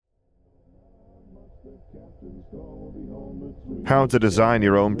How to design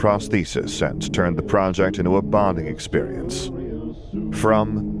your own prosthesis and turn the project into a bonding experience.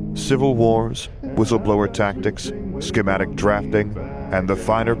 From Civil Wars, whistleblower tactics, schematic drafting, and the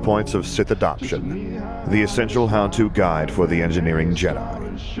finer points of Sith adoption, the essential how-to guide for the engineering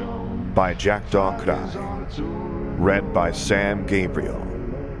Jedi. By Jackdaw Krai. Read by Sam Gabriel.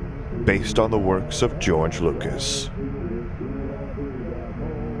 Based on the works of George Lucas.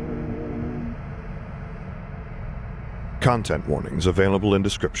 Content warnings available in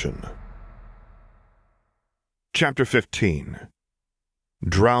description. Chapter 15.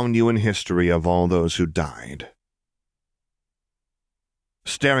 Drown you in history of all those who died.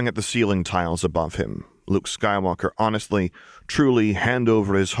 Staring at the ceiling tiles above him, Luke Skywalker honestly, truly, hand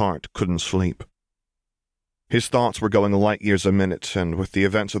over his heart, couldn't sleep. His thoughts were going light years a minute, and with the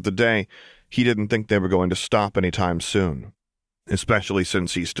events of the day, he didn't think they were going to stop anytime soon. Especially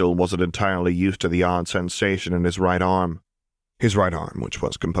since he still wasn't entirely used to the odd sensation in his right arm. His right arm, which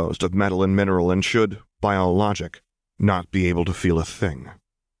was composed of metal and mineral and should, by all logic, not be able to feel a thing.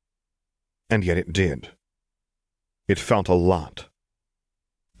 And yet it did. It felt a lot.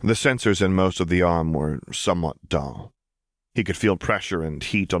 The sensors in most of the arm were somewhat dull. He could feel pressure and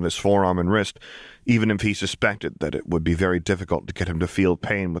heat on his forearm and wrist, even if he suspected that it would be very difficult to get him to feel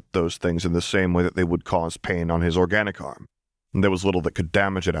pain with those things in the same way that they would cause pain on his organic arm. There was little that could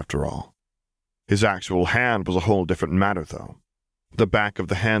damage it after all. His actual hand was a whole different matter, though. The back of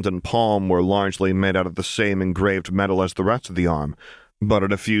the hand and palm were largely made out of the same engraved metal as the rest of the arm, but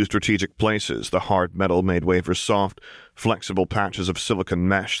in a few strategic places the hard metal made wafers soft, flexible patches of silicon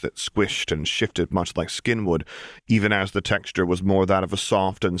mesh that squished and shifted much like skin would, even as the texture was more that of a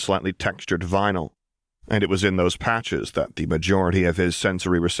soft and slightly textured vinyl. And it was in those patches that the majority of his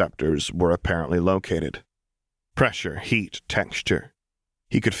sensory receptors were apparently located. Pressure, heat, texture.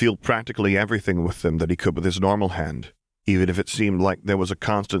 He could feel practically everything with them that he could with his normal hand, even if it seemed like there was a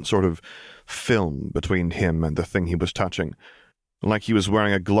constant sort of film between him and the thing he was touching, like he was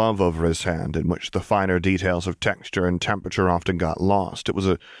wearing a glove over his hand in which the finer details of texture and temperature often got lost. It was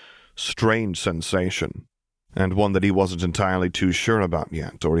a strange sensation, and one that he wasn't entirely too sure about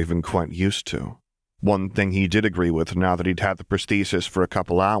yet, or even quite used to. One thing he did agree with now that he'd had the prosthesis for a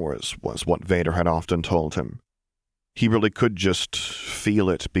couple hours was what Vader had often told him. He really could just feel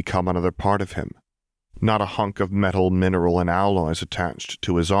it become another part of him. Not a hunk of metal, mineral, and alloys attached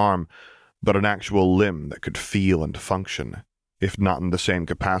to his arm, but an actual limb that could feel and function, if not in the same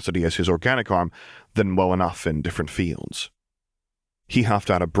capacity as his organic arm, then well enough in different fields. He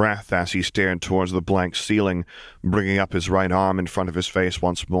huffed out a breath as he stared towards the blank ceiling, bringing up his right arm in front of his face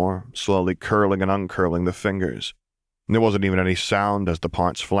once more, slowly curling and uncurling the fingers. There wasn't even any sound as the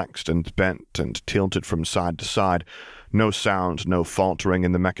parts flexed and bent and tilted from side to side. No sound, no faltering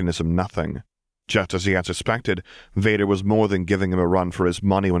in the mechanism, nothing. Just as he had suspected, Vader was more than giving him a run for his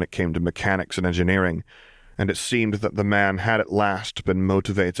money when it came to mechanics and engineering, and it seemed that the man had at last been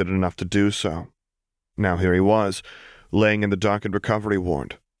motivated enough to do so. Now here he was, laying in the darkened recovery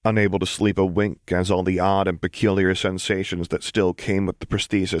ward, unable to sleep a wink as all the odd and peculiar sensations that still came with the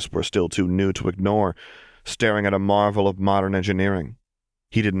prosthesis were still too new to ignore, staring at a marvel of modern engineering.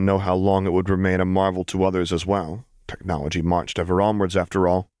 He didn't know how long it would remain a marvel to others as well. Technology marched ever onwards after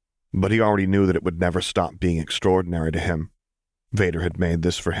all, but he already knew that it would never stop being extraordinary to him. Vader had made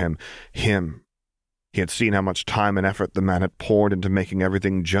this for him. Him. He had seen how much time and effort the man had poured into making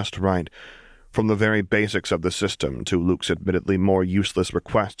everything just right, from the very basics of the system to Luke's admittedly more useless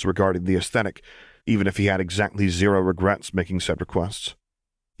requests regarding the aesthetic, even if he had exactly zero regrets making said requests.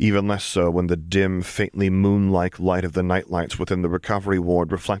 Even less so when the dim, faintly moon-like light of the nightlights within the recovery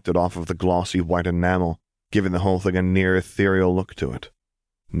ward reflected off of the glossy white enamel, giving the whole thing a near ethereal look to it.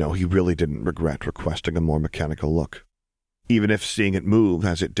 No, he really didn't regret requesting a more mechanical look. Even if seeing it move,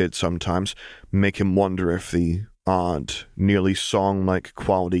 as it did sometimes, make him wonder if the odd, nearly song-like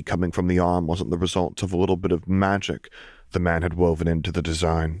quality coming from the arm wasn't the result of a little bit of magic the man had woven into the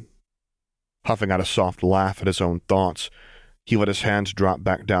design. Huffing out a soft laugh at his own thoughts, he let his hands drop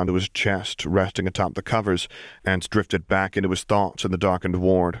back down to his chest, resting atop the covers, and drifted back into his thoughts in the darkened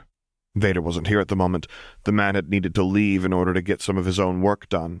ward. Vader wasn't here at the moment. The man had needed to leave in order to get some of his own work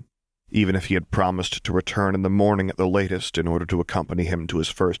done, even if he had promised to return in the morning at the latest in order to accompany him to his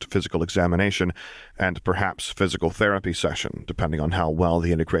first physical examination and perhaps physical therapy session, depending on how well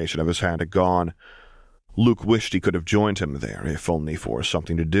the integration of his hand had gone. Luke wished he could have joined him there, if only for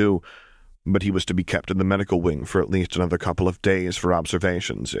something to do, but he was to be kept in the medical wing for at least another couple of days for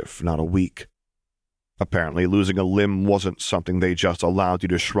observations, if not a week. Apparently, losing a limb wasn't something they just allowed you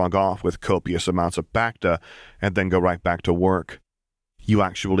to shrug off with copious amounts of Bacta and then go right back to work. You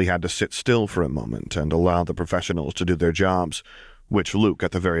actually had to sit still for a moment and allow the professionals to do their jobs, which Luke,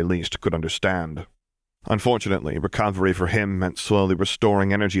 at the very least, could understand. Unfortunately, recovery for him meant slowly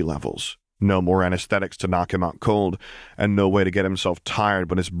restoring energy levels. No more anesthetics to knock him out cold, and no way to get himself tired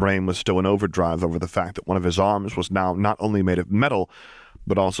when his brain was still in overdrive over the fact that one of his arms was now not only made of metal,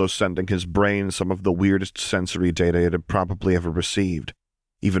 but also sending his brain some of the weirdest sensory data it had probably ever received.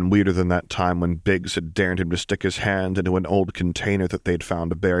 Even weirder than that time when Biggs had dared him to stick his hand into an old container that they'd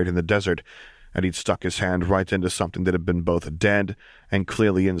found buried in the desert, and he'd stuck his hand right into something that had been both dead and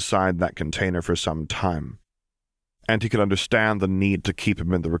clearly inside that container for some time. And he could understand the need to keep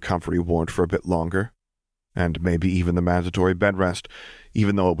him in the recovery ward for a bit longer, and maybe even the mandatory bed rest,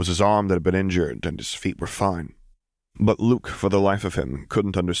 even though it was his arm that had been injured and his feet were fine. But Luke, for the life of him,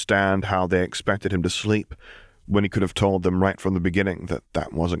 couldn't understand how they expected him to sleep when he could have told them right from the beginning that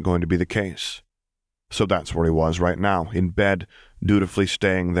that wasn't going to be the case. So that's where he was right now, in bed, dutifully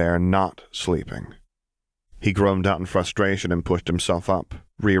staying there, not sleeping. He groaned out in frustration and pushed himself up,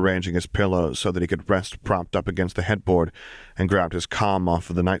 rearranging his pillows so that he could rest propped up against the headboard, and grabbed his comm off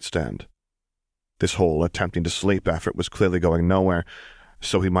of the nightstand. This whole attempting to sleep effort was clearly going nowhere,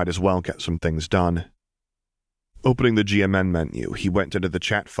 so he might as well get some things done. Opening the GMN menu, he went into the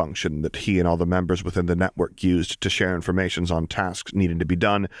chat function that he and all the members within the network used to share information on tasks needing to be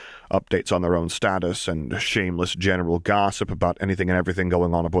done, updates on their own status, and shameless general gossip about anything and everything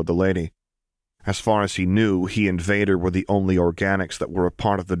going on aboard the Lady. As far as he knew, he and Vader were the only organics that were a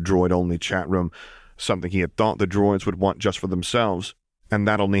part of the droid-only chat room, something he had thought the droids would want just for themselves, and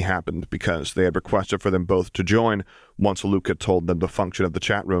that only happened because they had requested for them both to join once Luke had told them the function of the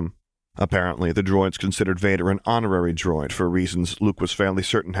chat room. Apparently, the droids considered Vader an honorary droid for reasons Luke was fairly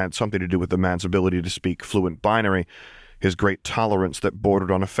certain had something to do with the man's ability to speak fluent binary, his great tolerance that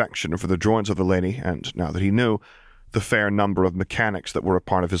bordered on affection for the droids of the Lady, and, now that he knew, the fair number of mechanics that were a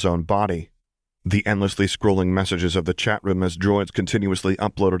part of his own body. The endlessly scrolling messages of the chat room as droids continuously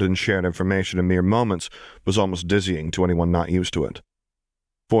uploaded and shared information in mere moments was almost dizzying to anyone not used to it.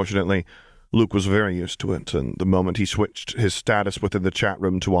 Fortunately, Luke was very used to it, and the moment he switched his status within the chat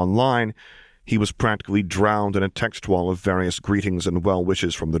room to online, he was practically drowned in a text wall of various greetings and well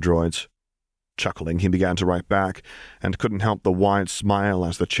wishes from the droids. Chuckling, he began to write back, and couldn't help the wide smile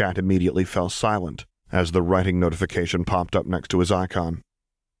as the chat immediately fell silent, as the writing notification popped up next to his icon.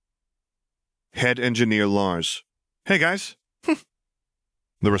 Head Engineer Lars. Hey guys.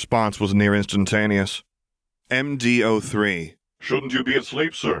 The response was near instantaneous. MD03. Shouldn't you be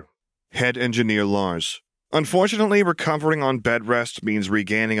asleep, sir? Head Engineer Lars. Unfortunately, recovering on bed rest means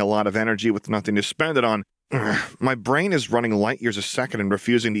regaining a lot of energy with nothing to spend it on. My brain is running light years a second and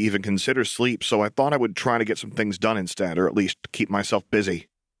refusing to even consider sleep, so I thought I would try to get some things done instead, or at least keep myself busy.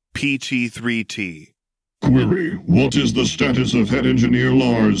 PT3T. Query, what is the status of Head Engineer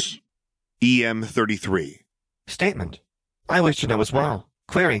Lars? EM33. Statement. I wish to know as well.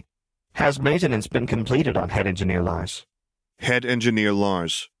 Query. Has maintenance been completed on Head Engineer Lars? Head Engineer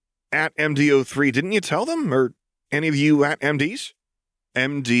Lars. At MD03, didn't you tell them? Or any of you at MDs?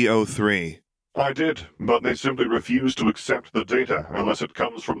 MD03. I did, but they simply refuse to accept the data unless it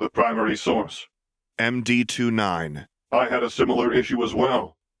comes from the primary source. MD29. I had a similar issue as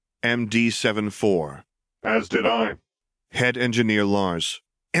well. MD74. As did I. Head Engineer Lars.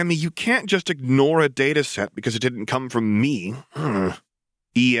 Emmy, you can't just ignore a data set because it didn't come from me.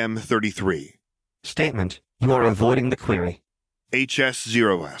 EM33. Statement. You are avoiding the query.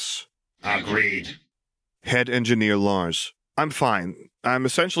 HS0S. Agreed. Head Engineer Lars. I'm fine. I'm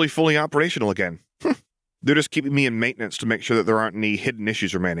essentially fully operational again. They're just keeping me in maintenance to make sure that there aren't any hidden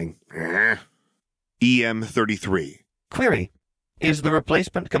issues remaining. EM33. Query. Is the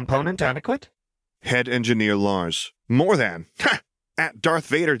replacement component adequate? Head Engineer Lars. More than. Darth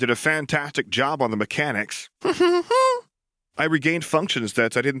Vader did a fantastic job on the mechanics. I regained functions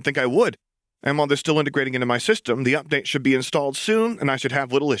that I didn't think I would. And while they're still integrating into my system, the update should be installed soon, and I should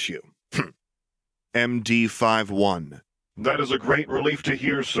have little issue. MD51. That is a great relief to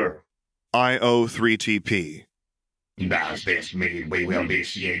hear, sir. IO3TP. Does this mean we will be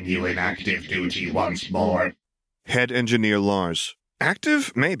seeing you in active duty once more? Head Engineer Lars.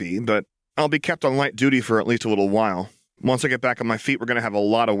 Active? Maybe, but I'll be kept on light duty for at least a little while. Once I get back on my feet, we're going to have a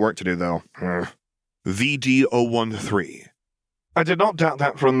lot of work to do, though. VD013. I did not doubt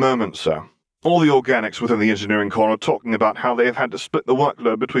that for a moment, sir. All the organics within the engineering core are talking about how they have had to split the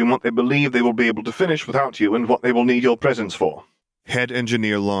workload between what they believe they will be able to finish without you and what they will need your presence for. Head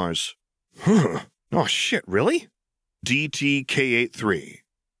Engineer Lars. Oh shit, really? DTK83.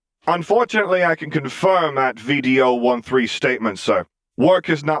 Unfortunately, I can confirm that VD013 statement, sir. Work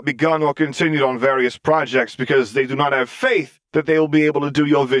has not begun or continued on various projects because they do not have faith that they will be able to do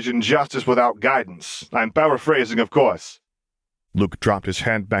your vision justice without guidance. I'm paraphrasing, of course. Luke dropped his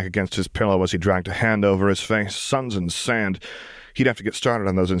head back against his pillow as he dragged a hand over his face. Suns and sand. He'd have to get started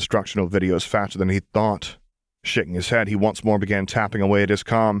on those instructional videos faster than he'd thought. Shaking his head, he once more began tapping away at his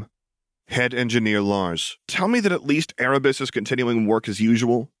comm. Head Engineer Lars, tell me that at least Erebus is continuing work as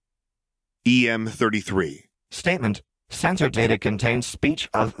usual? EM-33. Statement. Sensor data contains speech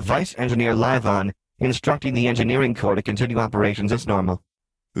of Vice Engineer Livon instructing the engineering core to continue operations as normal.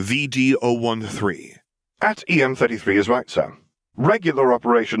 VD-013. At EM-33 is right, sir. Regular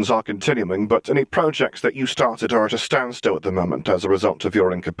operations are continuing, but any projects that you started are at a standstill at the moment as a result of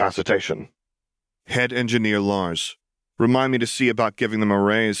your incapacitation. Head Engineer Lars, remind me to see about giving them a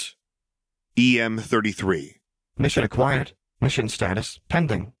raise. EM-33. Mission acquired. Mission status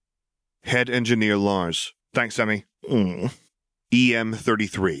pending. Head Engineer Lars. Thanks, Emmy.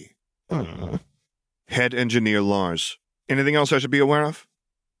 EM-33. Head Engineer Lars. Anything else I should be aware of?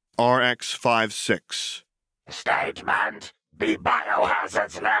 RX-56. Statement. The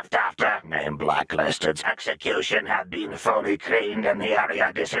biohazards left after name blacklisted's execution have been fully cleaned and the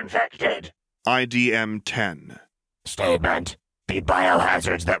area disinfected. IDM-10. Statement. The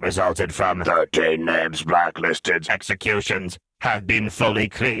biohazards that resulted from 13 names blacklisted's executions have been fully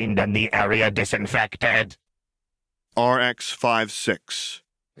cleaned and the area disinfected. RX-56.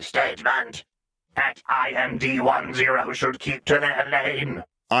 Statement. At IMD-10 should keep to their lane.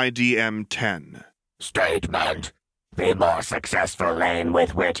 IDM-10. Statement. The more successful lane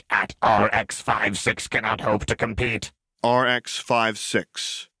with which at RX-56 cannot hope to compete.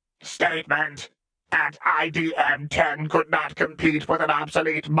 RX-56. Statement. At IDM-10 could not compete with an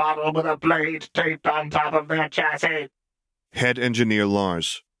obsolete model with a blade taped on top of their chassis. Head Engineer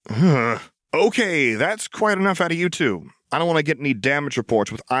Lars. Okay, that's quite enough out of you two. I don't want to get any damage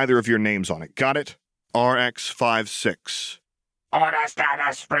reports with either of your names on it. Got it? RX-56. Order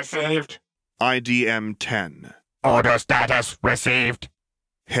status received. IDM-10. Order status received.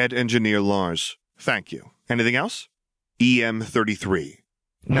 Head Engineer Lars. Thank you. Anything else? EM-33.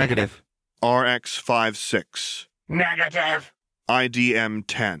 Negative. RX-56. Negative.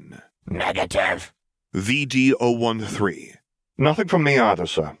 IDM-10. Negative. VD-013. Nothing from me either,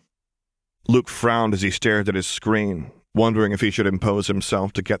 sir. Luke frowned as he stared at his screen, wondering if he should impose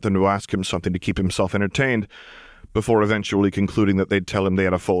himself to get them to ask him something to keep himself entertained, before eventually concluding that they'd tell him they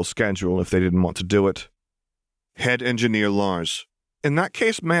had a full schedule if they didn't want to do it. Head Engineer Lars. In that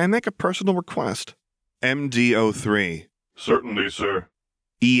case, may I make a personal request? MD-03. Certainly, sir.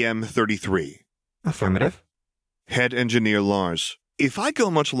 EM-33. Affirmative. Head Engineer Lars. If I go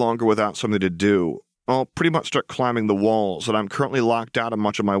much longer without something to do, I'll pretty much start climbing the walls, and I'm currently locked out of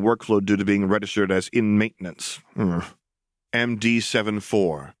much of my workflow due to being registered as in maintenance.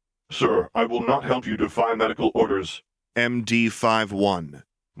 MD-74. Sir, I will not help you defy medical orders. MD-51.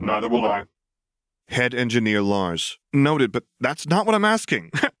 Neither will I. Head Engineer Lars. Noted, but that's not what I'm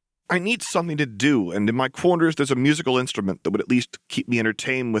asking. I need something to do, and in my quarters there's a musical instrument that would at least keep me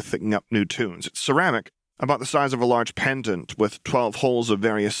entertained with thinking up new tunes. It's ceramic, about the size of a large pendant, with 12 holes of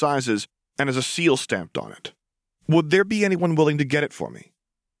various sizes, and has a seal stamped on it. Would there be anyone willing to get it for me?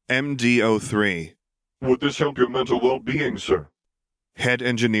 MD-03. Would this help your mental well-being, sir? Head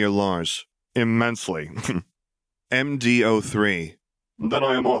Engineer Lars. Immensely. MD-03. Then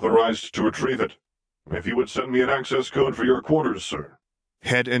I am authorized to retrieve it. If you would send me an access code for your quarters, sir.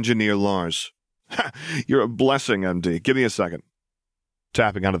 Head Engineer Lars. You're a blessing, MD. Give me a second.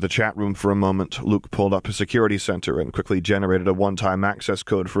 Tapping out of the chat room for a moment, Luke pulled up his security center and quickly generated a one-time access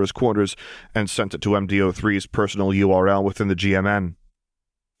code for his quarters and sent it to MD-03's personal URL within the GMN.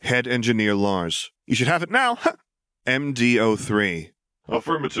 Head Engineer Lars. You should have it now! MD-03.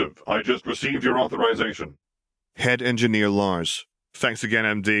 Affirmative. I just received your authorization. Head Engineer Lars. Thanks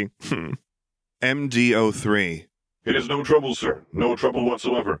again, MD. MD-03. It is no trouble, sir. No trouble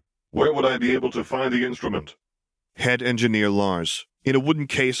whatsoever. Where would I be able to find the instrument? Head Engineer Lars. In a wooden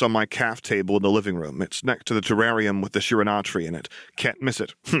case on my calf table in the living room. It's next to the terrarium with the Shiranatri in it. Can't miss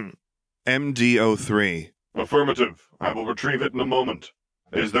it. MD-03. Affirmative. I will retrieve it in a moment.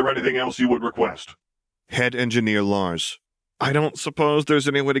 Is there anything else you would request? Head Engineer Lars. I don't suppose there's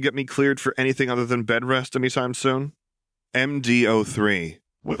any way to get me cleared for anything other than bed rest anytime soon? MD-03.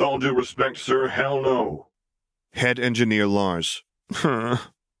 With all due respect, sir, hell no. Head Engineer Lars.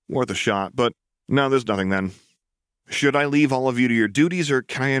 Worth a shot, but no, there's nothing then. Should I leave all of you to your duties, or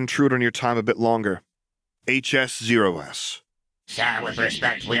can I intrude on your time a bit longer? HS0S. Sir, with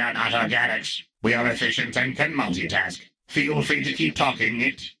respect, we are not organics. We are efficient and can multitask. Feel free to keep talking.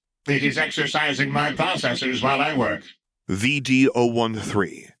 It is exercising my processors while I work.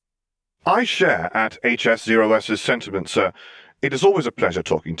 VD013. I share at HS0S's sentiments, sir. It is always a pleasure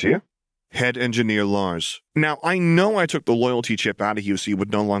talking to you. Head Engineer Lars. Now, I know I took the loyalty chip out of you so you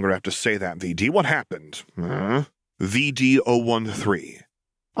would no longer have to say that, VD. What happened? VD013.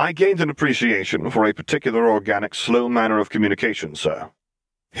 I gained an appreciation for a particular organic, slow manner of communication, sir.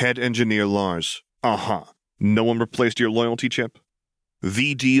 Head Engineer Lars. Uh-huh. No one replaced your loyalty chip?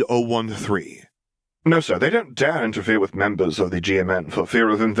 VD013. No, sir, they don't dare interfere with members of the GMN for fear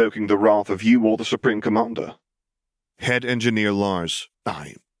of invoking the wrath of you or the Supreme Commander. Head Engineer Lars.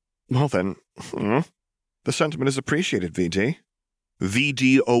 Well then, the sentiment is appreciated, VD.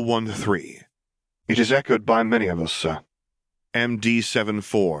 VD013. It is echoed by many of us, sir.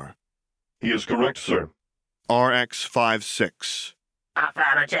 MD74. He is correct, sir. RX56.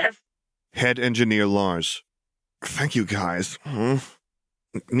 Affirmative. Head Engineer Lars. Thank you, guys.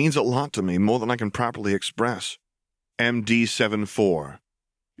 It means a lot to me, more than I can properly express. MD74.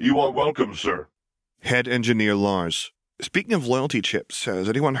 You are welcome, sir. Head Engineer Lars. Speaking of loyalty chips, has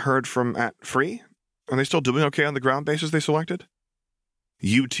anyone heard from @Free? Are they still doing okay on the ground bases they selected?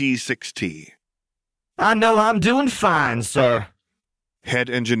 UT6T. I know I'm doing fine, sir. Head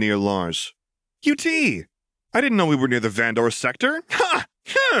Engineer Lars. UT! I didn't know we were near the Vandor sector. Ha!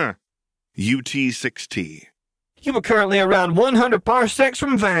 Huh! UT6T. You are currently around 100 parsecs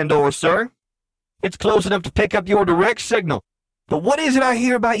from Vandor, sir. It's close enough to pick up your direct signal. But what is it I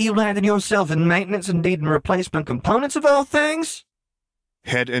hear about you landing yourself in maintenance and needing replacement components of all things?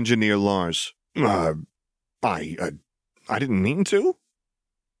 Head Engineer Lars. I didn't mean to.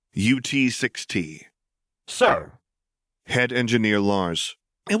 UT6T. Sir. Head Engineer Lars.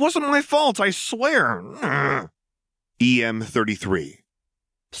 It wasn't my fault, I swear. EM33.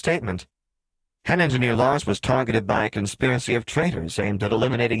 Statement. Head Engineer Lars was targeted by a conspiracy of traitors aimed at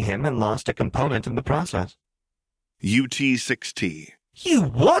eliminating him and lost a component in the process. UT6T. You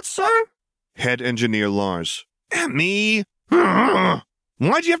what, sir? Head Engineer Lars. Me?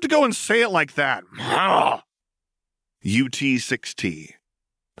 Why'd you have to go and say it like that? UT6T.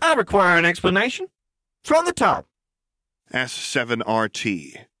 I require an explanation. From the top.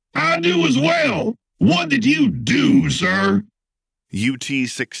 S7RT. I do as well. What did you do, sir?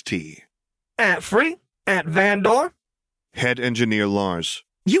 UT6T. @Free? @Vandor? Head Engineer Lars.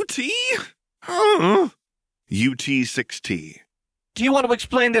 UT? UT6T. Do you want to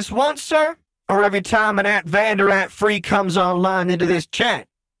explain this once, sir? Or every time an @Vandor @Free comes online into this chat?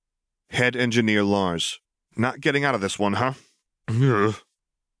 Head Engineer Lars. Not getting out of this one, huh?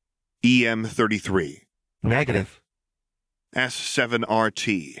 EM33. Negative.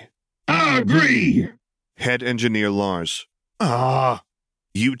 S7RT. I agree. Head Engineer Lars.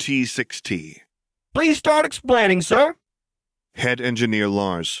 UT6T. Please start explaining, sir. Head Engineer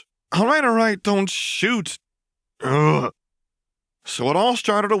Lars. All right, don't shoot. So it all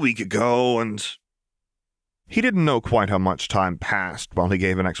started a week ago, and... He didn't know quite how much time passed while he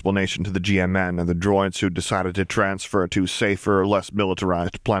gave an explanation to the GMN and the droids who decided to transfer to safer, less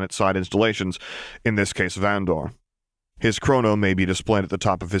militarized planet-side installations, in this case Vandor. His chrono may be displayed at the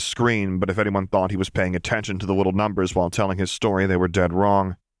top of his screen, but if anyone thought he was paying attention to the little numbers while telling his story, they were dead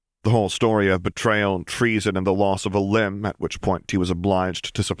wrong. The whole story of betrayal, treason, and the loss of a limb, at which point he was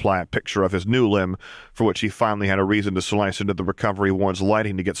obliged to supply a picture of his new limb, for which he finally had a reason to slice into the recovery ward's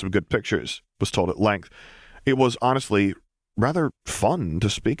lighting to get some good pictures, was told at length. It was, honestly, rather fun to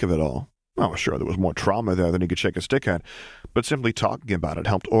speak of it all. Oh, sure, there was more trauma there than he could shake a stick at, but simply talking about it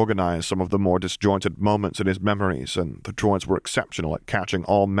helped organize some of the more disjointed moments in his memories, and the droids were exceptional at catching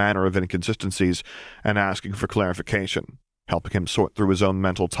all manner of inconsistencies and asking for clarification, helping him sort through his own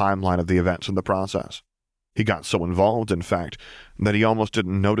mental timeline of the events in the process. He got so involved, in fact, that he almost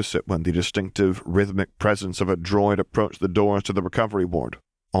didn't notice it when the distinctive, rhythmic presence of a droid approached the doors to the recovery ward.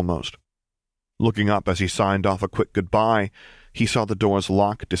 Almost. Looking up as he signed off a quick goodbye, he saw the door's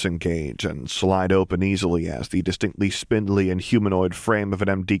lock disengage and slide open easily as the distinctly spindly and humanoid frame of an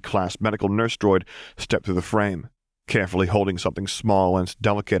MD-class medical nurse droid stepped through the frame, carefully holding something small and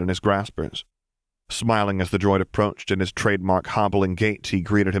delicate in his graspers. Smiling as the droid approached in his trademark hobbling gait, he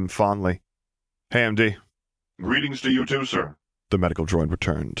greeted him fondly. "Hey, MD." Greetings to you too, sir. The medical droid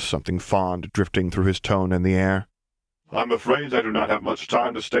returned, something fond drifting through his tone in the air. I'm afraid I do not have much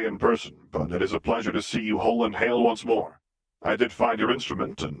time to stay in person, but it is a pleasure to see you whole and hale once more. I did find your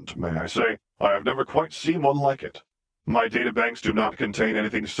instrument, and may I say, I have never quite seen one like it. My databanks do not contain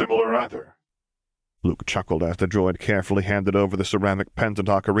anything similar either. Luke chuckled as the droid carefully handed over the ceramic pendant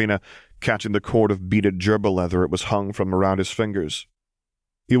ocarina, catching the cord of beaded gerbil leather it was hung from around his fingers.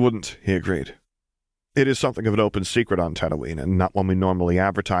 "You wouldn't," he agreed. "It is something of an open secret on Tatooine, and not one we normally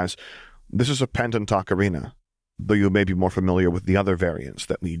advertise. This is a pendant ocarina. though you may be more familiar with the other variants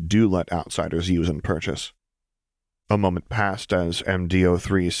that we do let outsiders use and purchase. A moment passed as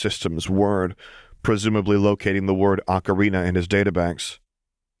MD03's systems whirred, presumably locating the word ocarina in his databanks.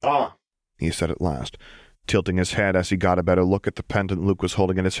 Ah, he said at last, tilting his head as he got a better look at the pendant Luke was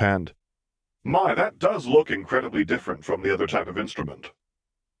holding in his hand. my, that does look incredibly different from the other type of instrument.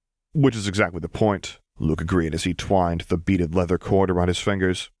 Which is exactly the point, Luke agreed as he twined the beaded leather cord around his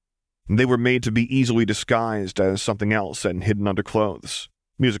fingers. They were made to be easily disguised as something else and hidden under clothes.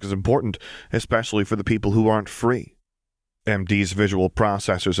 Music is important, especially for the people who aren't free. MD's visual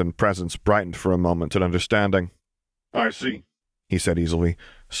processors and presence brightened for a moment at understanding. I see. He said easily,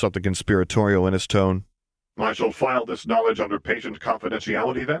 something conspiratorial in his tone. I shall file this knowledge under patient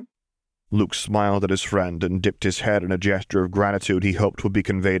confidentiality, then? Luke smiled at his friend and dipped his head in a gesture of gratitude he hoped would be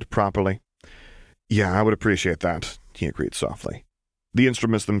conveyed properly. Yeah, I would appreciate that, he agreed softly. The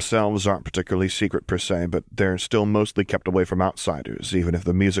instruments themselves aren't particularly secret per se, but they're still mostly kept away from outsiders, even if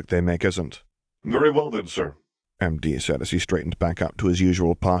the music they make isn't. Very well then, sir, MD said as he straightened back up to his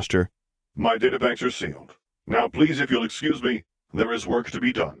usual posture. My databanks are sealed. Now please, if you'll excuse me, there is work to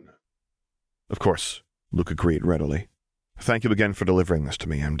be done. Of course, Luke agreed readily. Thank you again for delivering this to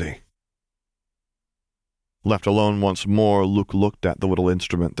me, MD. Left alone once more, Luke looked at the little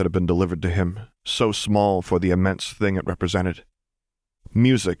instrument that had been delivered to him, so small for the immense thing it represented.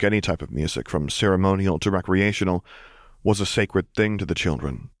 Music, any type of music, from ceremonial to recreational, was a sacred thing to the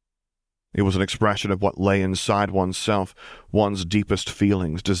children. It was an expression of what lay inside oneself, one's deepest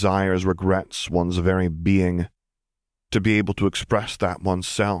feelings, desires, regrets, one's very being. To be able to express that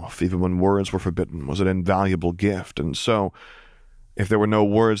oneself, even when words were forbidden, was an invaluable gift, and so, if there were no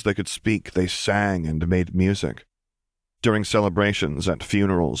words they could speak, they sang and made music. During celebrations, at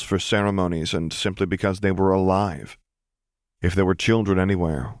funerals, for ceremonies, and simply because they were alive. If there were children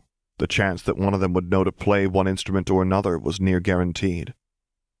anywhere, the chance that one of them would know to play one instrument or another was near guaranteed.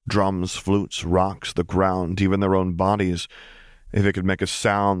 Drums, flutes, rocks, the ground, even their own bodies. If it could make a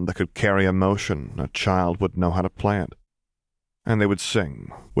sound that could carry emotion, a child would know how to play it. And they would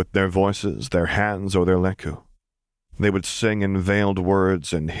sing, with their voices, their hands, or their leku. They would sing in veiled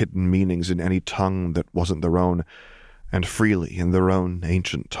words and hidden meanings in any tongue that wasn't their own, and freely in their own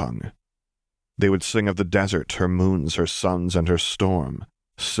ancient tongue. They would sing of the desert, her moons, her suns, and her storm,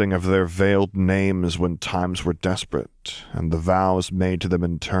 sing of their veiled names when times were desperate, and the vows made to them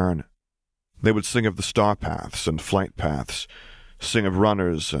in turn. They would sing of the star paths and flight paths, sing of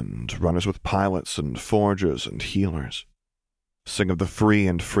runners and runners with pilots and forgers and healers. Sing of the free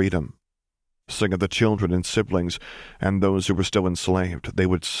and freedom. Sing of the children and siblings and those who were still enslaved. They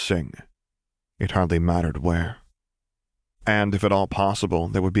would sing. It hardly mattered where. And if at all possible,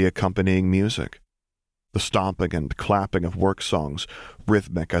 there would be accompanying music. The stomping and clapping of work songs,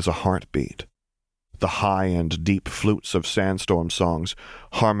 rhythmic as a heartbeat. The high and deep flutes of sandstorm songs,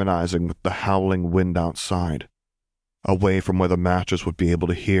 harmonizing with the howling wind outside. Away from where the masters would be able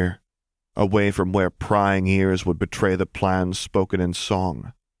to hear. Away from where prying ears would betray the plans spoken in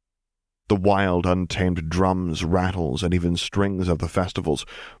song. The wild, untamed drums, rattles, and even strings of the festivals,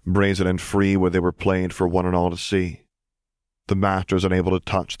 brazen and free where they were played for one and all to see. The masters unable to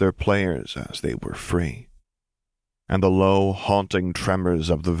touch their players as they were free. And the low, haunting tremors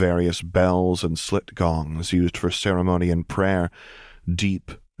of the various bells and slit gongs used for ceremony and prayer,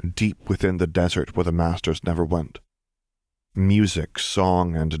 deep, deep within the desert where the masters never went. Music,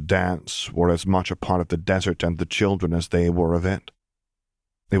 song, and dance were as much a part of the desert and the children as they were of it.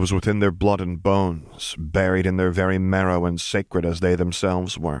 It was within their blood and bones, buried in their very marrow and sacred as they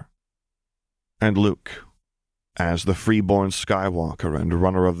themselves were. And Luke, as the freeborn Skywalker and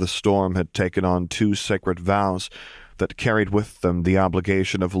runner of the storm, had taken on two sacred vows that carried with them the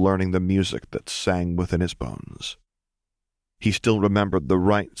obligation of learning the music that sang within his bones. He still remembered the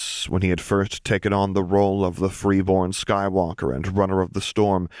rites when he had first taken on the role of the freeborn Skywalker and runner of the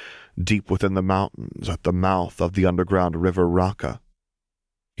storm deep within the mountains at the mouth of the underground river Raqqa.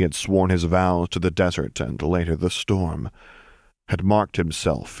 He had sworn his vows to the desert and later the storm, had marked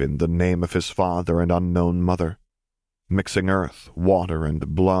himself in the name of his father and unknown mother, mixing earth, water,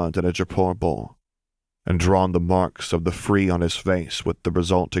 and blood in a Japor bowl, and drawn the marks of the free on his face with the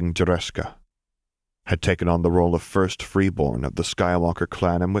resulting Dreska. Had taken on the role of first freeborn of the Skywalker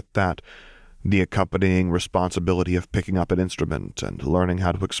clan, and with that, the accompanying responsibility of picking up an instrument and learning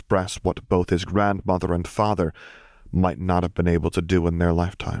how to express what both his grandmother and father might not have been able to do in their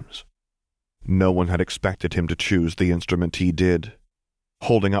lifetimes. No one had expected him to choose the instrument he did.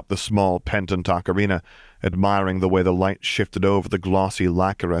 Holding up the small pendant ocarina, admiring the way the light shifted over the glossy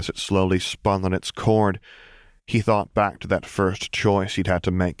lacquer as it slowly spun on its cord, he thought back to that first choice he'd had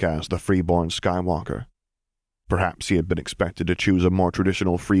to make as the freeborn Skywalker. Perhaps he had been expected to choose a more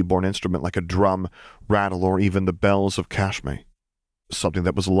traditional freeborn instrument like a drum, rattle, or even the bells of Kashmir. Something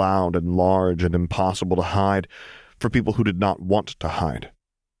that was loud and large and impossible to hide for people who did not want to hide.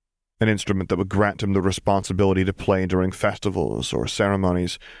 An instrument that would grant him the responsibility to play during festivals or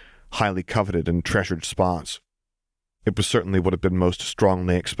ceremonies, highly coveted and treasured spots. It was certainly what had been most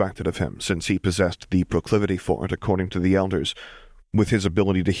strongly expected of him, since he possessed the proclivity for it, according to the elders, with his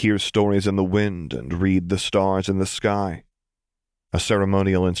ability to hear stories in the wind and read the stars in the sky. A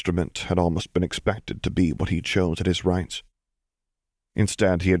ceremonial instrument had almost been expected to be what he chose at his rites.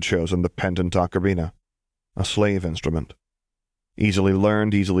 Instead, he had chosen the pendant ocarina, a slave instrument. Easily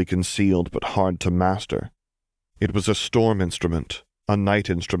learned, easily concealed, but hard to master. It was a storm instrument, a night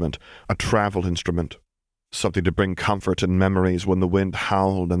instrument, a travel instrument, something to bring comfort and memories when the wind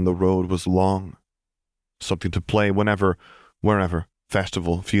howled and the road was long. Something to play whenever, wherever,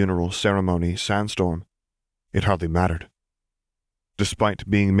 festival, funeral, ceremony, sandstorm. It hardly mattered. Despite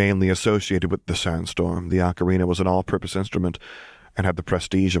being mainly associated with the sandstorm, the ocarina was an all-purpose instrument and had the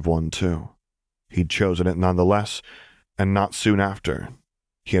prestige of one, too. He'd chosen it nonetheless, and not soon after,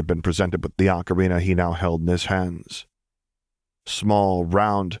 he had been presented with the ocarina he now held in his hands. Small,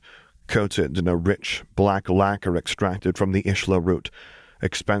 round, coated in a rich black lacquer extracted from the Ishla root,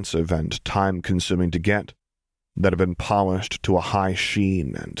 expensive and time-consuming to get, that had been polished to a high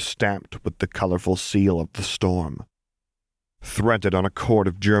sheen and stamped with the colorful seal of the storm. Threaded on a cord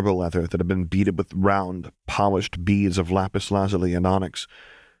of gerbil leather that had been beaded with round, polished beads of lapis lazuli and onyx,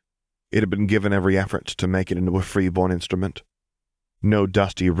 it had been given every effort to make it into a freeborn instrument. No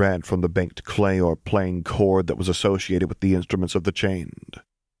dusty red from the baked clay or plain cord that was associated with the instruments of the chained.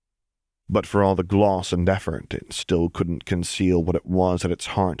 But for all the gloss and effort, it still couldn't conceal what it was at its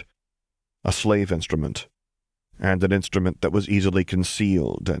heart, a slave instrument, and an instrument that was easily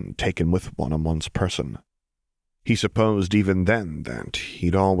concealed and taken with one on one's person. He supposed even then that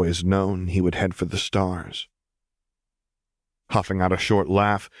he'd always known he would head for the stars. Huffing out a short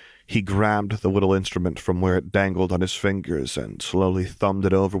laugh, he grabbed the little instrument from where it dangled on his fingers and slowly thumbed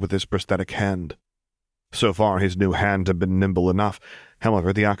it over with his prosthetic hand. So far, his new hand had been nimble enough.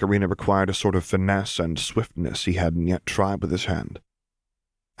 However, the ocarina required a sort of finesse and swiftness he hadn't yet tried with his hand.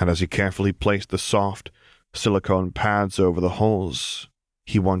 And as he carefully placed the soft, silicone pads over the holes,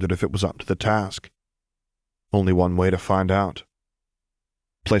 he wondered if it was up to the task. Only one way to find out.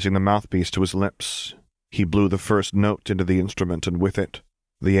 Placing the mouthpiece to his lips, he blew the first note into the instrument, and with it,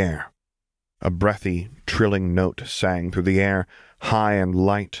 the air. A breathy, trilling note sang through the air, high and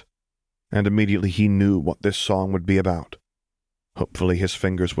light, and immediately he knew what this song would be about. Hopefully his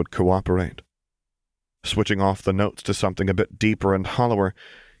fingers would cooperate. Switching off the notes to something a bit deeper and hollower,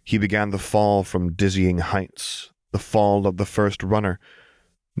 he began the fall from dizzying heights, the fall of the first runner,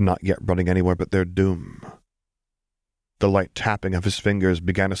 not yet running anywhere but their doom. The light tapping of his fingers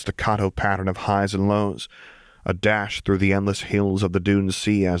began a staccato pattern of highs and lows, a dash through the endless hills of the dune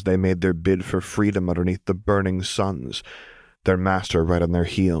sea as they made their bid for freedom underneath the burning suns, their master right on their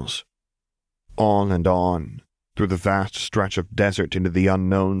heels. On and on, through the vast stretch of desert into the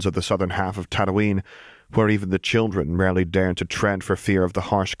unknowns of the southern half of Tatooine, where even the children rarely dared to tread for fear of the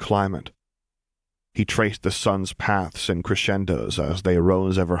harsh climate. He traced the sun's paths in crescendos as they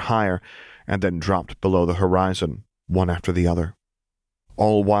rose ever higher and then dropped below the horizon, one after the other,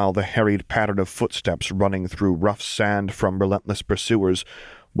 all while the harried pattern of footsteps running through rough sand from relentless pursuers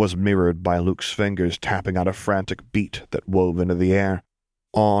was mirrored by Luke's fingers tapping out a frantic beat that wove into the air,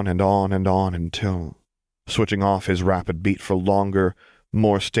 on and on and on until, switching off his rapid beat for longer,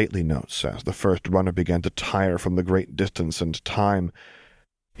 more stately notes as the first runner began to tire from the great distance and time,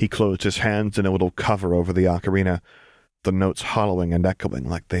 he closed his hands in a little cover over the ocarina, the notes hollowing and echoing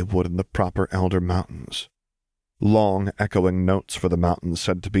like they would in the proper Elder Mountains. Long, echoing notes for the mountains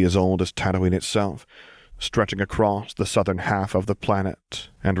said to be as old as Tatooine itself, stretching across the southern half of the planet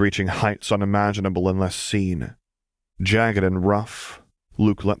and reaching heights unimaginable unless seen. Jagged and rough,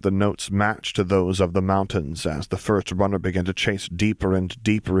 Luke let the notes match to those of the mountains as the first runner began to chase deeper and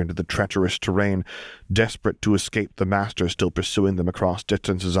deeper into the treacherous terrain, desperate to escape the master still pursuing them across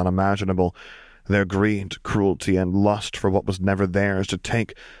distances unimaginable, their greed, cruelty, and lust for what was never theirs to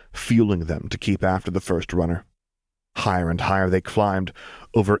take, fueling them to keep after the first runner. Higher and higher they climbed,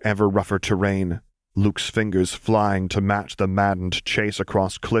 over ever rougher terrain, Luke's fingers flying to match the maddened chase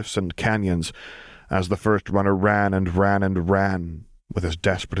across cliffs and canyons, as the first runner ran and ran and ran, with as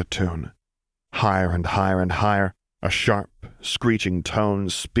desperate a tune. Higher and higher and higher, a sharp, screeching tone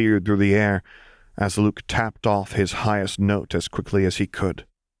speared through the air, as Luke tapped off his highest note as quickly as he could.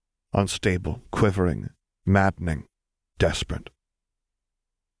 Unstable, quivering, maddening, desperate.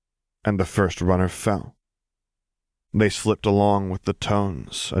 And the first runner fell. They slipped along with the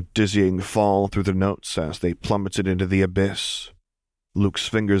tones, a dizzying fall through the notes as they plummeted into the abyss. Luke's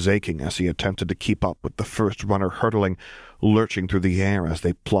fingers aching as he attempted to keep up with the first runner hurtling, lurching through the air as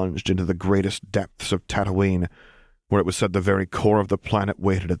they plunged into the greatest depths of Tatooine, where it was said the very core of the planet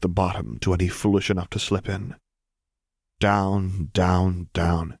waited at the bottom to any foolish enough to slip in. Down, down,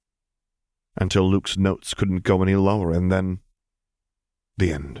 down, until Luke's notes couldn't go any lower, and then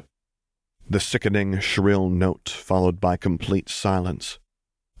the end. The sickening, shrill note followed by complete silence,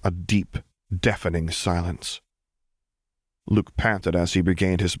 a deep, deafening silence. Luke panted as he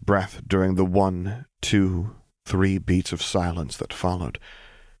regained his breath during the 1, 2, 3 beats of silence that followed,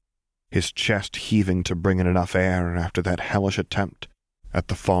 his chest heaving to bring in enough air after that hellish attempt at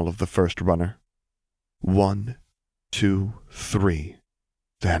the fall of the first runner. 1, 2, 3,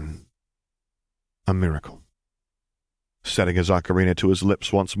 then a miracle. Setting his ocarina to his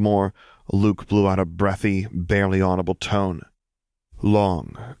lips once more, Luke blew out a breathy, barely audible tone.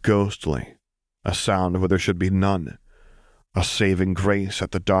 Long, ghostly, a sound where there should be none, a saving grace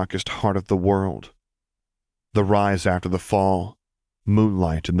at the darkest heart of the world. The rise after the fall,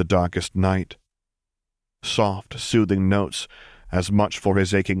 moonlight in the darkest night. Soft, soothing notes, as much for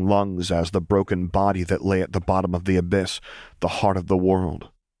his aching lungs as the broken body that lay at the bottom of the abyss, the heart of the world.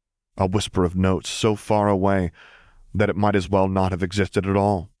 A whisper of notes so far away that it might as well not have existed at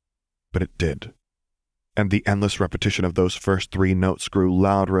all. But it did. And the endless repetition of those first 3 notes grew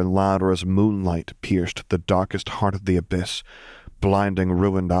louder and louder as moonlight pierced the darkest heart of the abyss, blinding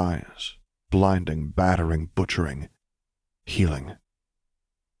ruined eyes, blinding, battering, butchering, healing.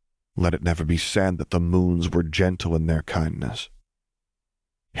 Let it never be said that the moons were gentle in their kindness.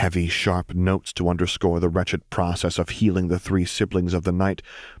 Heavy, sharp notes to underscore the wretched process of healing the 3 siblings of the night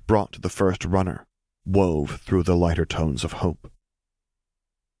brought to the first runner, wove through the lighter tones of hope.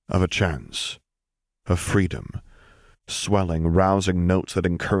 Of a chance, of freedom, swelling, rousing notes that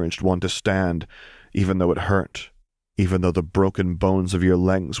encouraged one to stand, even though it hurt, even though the broken bones of your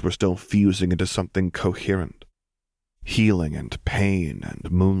legs were still fusing into something coherent. Healing and pain and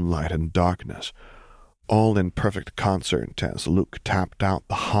moonlight and darkness, all in perfect concert as Luke tapped out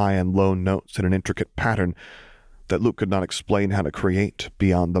the high and low notes in an intricate pattern that Luke could not explain how to create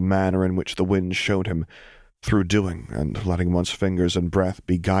beyond the manner in which the wind showed him, through doing and letting one's fingers and breath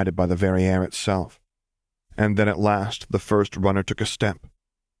be guided by the very air itself. And then at last the first runner took a step.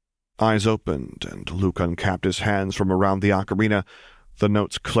 Eyes opened, and Luke uncapped his hands from around the ocarina, the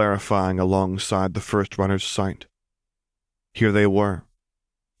notes clarifying alongside the first runner's sight. Here they were,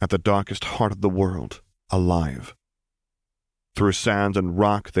 at the darkest heart of the world, alive. Through sand and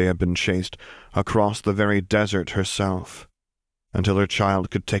rock they had been chased, across the very desert herself, until her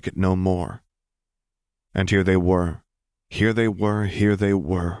child could take it no more. And here they were, here they were, here they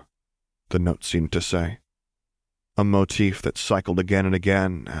were, the note seemed to say. A motif that cycled again and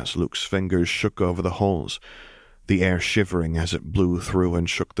again as Luke's fingers shook over the holes, the air shivering as it blew through and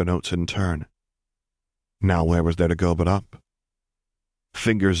shook the notes in turn. Now where was there to go but up?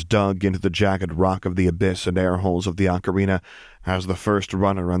 Fingers dug into the jagged rock of the abyss and air holes of the ocarina as the first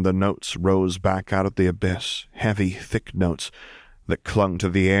runner and the notes rose back out of the abyss, heavy, thick notes that clung to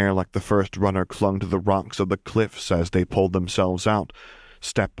the air like the first runner clung to the rocks of the cliffs as they pulled themselves out,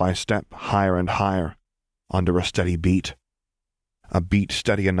 step by step, higher and higher, under a steady beat. A beat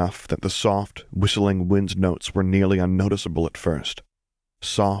steady enough that the soft, whistling wind notes were nearly unnoticeable at first.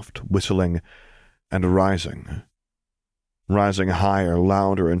 Soft, whistling, and rising. Rising higher,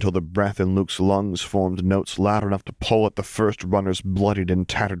 louder, until the breath in Luke's lungs formed notes loud enough to pull at the first runner's bloodied and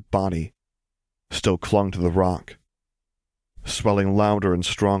tattered body. Still clung to the rock. Swelling louder and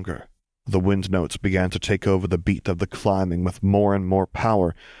stronger, the wind notes began to take over the beat of the climbing with more and more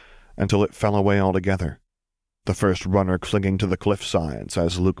power until it fell away altogether, the first runner clinging to the cliff sides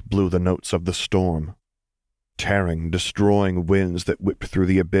as Luke blew the notes of the storm. Tearing, destroying winds that whipped through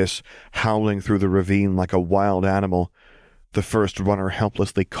the abyss, howling through the ravine like a wild animal, the first runner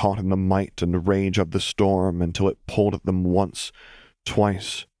helplessly caught in the might and rage of the storm until it pulled at them once,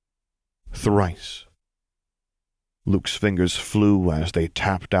 twice, thrice. Luke's fingers flew as they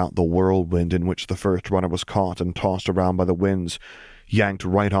tapped out the whirlwind in which the first runner was caught and tossed around by the winds, yanked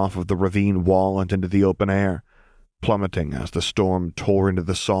right off of the ravine wall and into the open air, plummeting as the storm tore into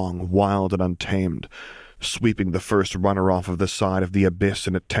the song, wild and untamed, sweeping the first runner off of the side of the abyss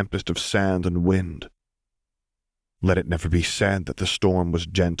in a tempest of sand and wind. Let it never be said that the storm was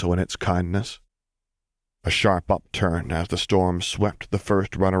gentle in its kindness. A sharp upturn as the storm swept the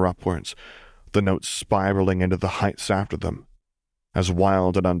first runner upwards, the notes spiraling into the heights after them, as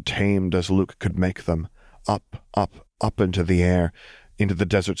wild and untamed as Luke could make them, up, up, up into the air, into the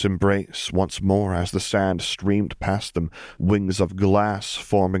desert's embrace once more as the sand streamed past them, wings of glass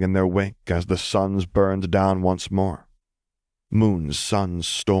forming in their wake as the suns burned down once more. Moon, sun,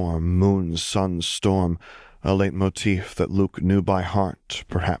 storm, moon, sun, storm, a leitmotif that Luke knew by heart,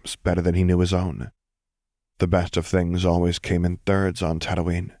 perhaps better than he knew his own. The best of things always came in thirds on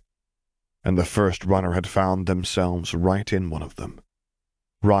Tatooine, and the first runner had found themselves right in one of them.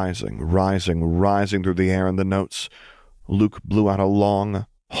 Rising, rising, rising through the air in the notes, Luke blew out a long,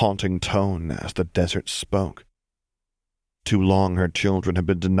 haunting tone as the desert spoke. Too long her children had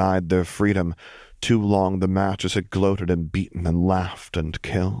been denied their freedom. Too long the masters had gloated and beaten and laughed and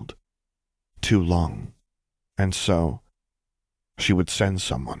killed. Too long. And so, she would send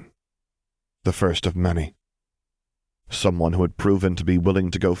someone. The first of many. Someone who had proven to be willing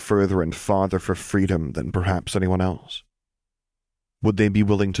to go further and farther for freedom than perhaps anyone else. Would they be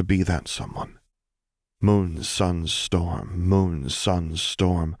willing to be that someone? Moon, sun, storm, moon, sun,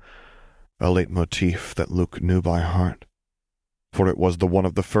 storm, a leitmotif that Luke knew by heart, for it was the one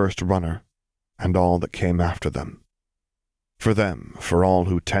of the first runner, and all that came after them. For them, for all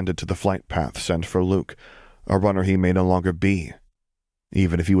who tended to the flight paths, and for Luke, a runner he may no longer be,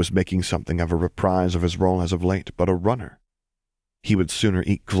 even if he was making something of a reprise of his role as of late, but a runner. He would sooner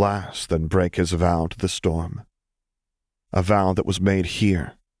eat glass than break his vow to the storm. A vow that was made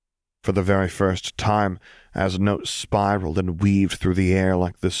here, for the very first time, as notes spiraled and weaved through the air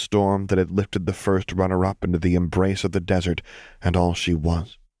like the storm that had lifted the first runner up into the embrace of the desert and all she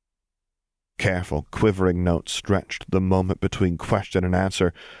was. Careful, quivering notes stretched the moment between question and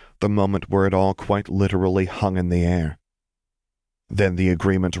answer, the moment where it all quite literally hung in the air. Then the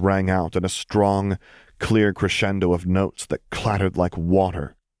agreement rang out in a strong, clear crescendo of notes that clattered like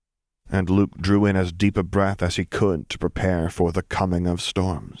water, and Luke drew in as deep a breath as he could to prepare for the coming of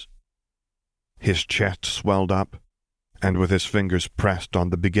storms. His chest swelled up, and with his fingers pressed on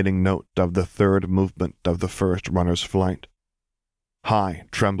the beginning note of the third movement of the first runner's flight. High,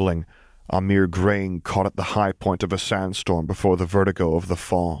 trembling, a mere graying caught at the high point of a sandstorm before the vertigo of the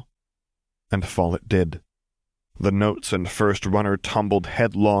fall. And fall it did. The notes and first runner tumbled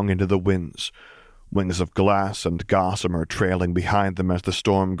headlong into the winds, wings of glass and gossamer trailing behind them as the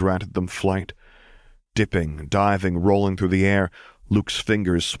storm granted them flight. Dipping, diving, rolling through the air, Luke's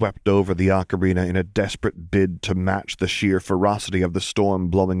fingers swept over the ocarina in a desperate bid to match the sheer ferocity of the storm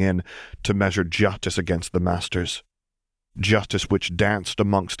blowing in, to measure justice against the masters. Justice which danced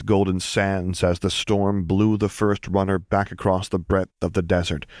amongst golden sands as the storm blew the first runner back across the breadth of the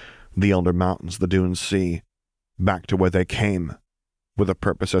desert, the elder mountains, the dune sea, back to where they came, with a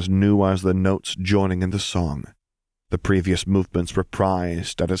purpose as new as the notes joining in the song. The previous movements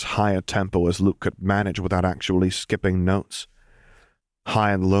reprised at as high a tempo as Luke could manage without actually skipping notes.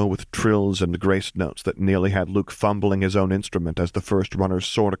 High and low with trills and grace notes that nearly had Luke fumbling his own instrument as the first runners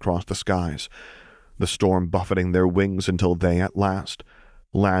soared across the skies, the storm buffeting their wings until they, at last,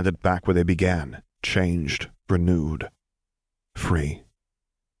 landed back where they began, changed, renewed, free.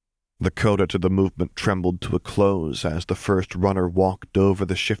 The coda to the movement trembled to a close as the first runner walked over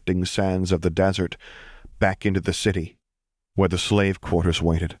the shifting sands of the desert, back into the city, where the slave quarters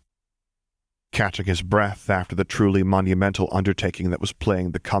waited. Catching his breath after the truly monumental undertaking that was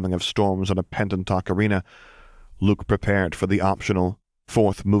playing the coming of storms on a pendant ocarina, Luke prepared for the optional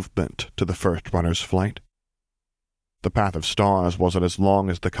fourth movement to the first runner's flight. The path of stars wasn't as long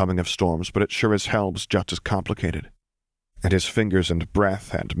as the coming of storms, but it sure as hell was just as complicated. And his fingers and breath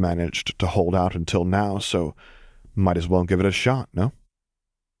had managed to hold out until now, so might as well give it a shot, no?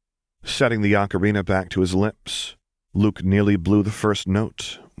 Setting the ocarina back to his lips, Luke nearly blew the first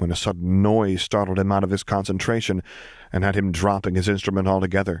note when a sudden noise startled him out of his concentration and had him dropping his instrument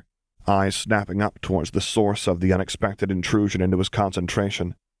altogether, eyes snapping up towards the source of the unexpected intrusion into his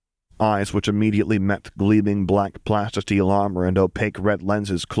concentration. Eyes which immediately met gleaming black plastisteel armor and opaque red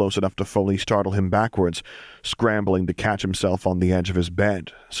lenses close enough to fully startle him backwards, scrambling to catch himself on the edge of his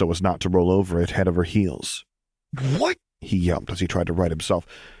bed so as not to roll over it head over heels. "What?" he yelped as he tried to right himself,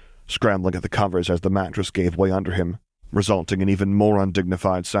 scrambling at the covers as the mattress gave way under him, resulting in even more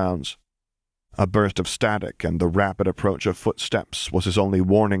undignified sounds. A burst of static and the rapid approach of footsteps was his only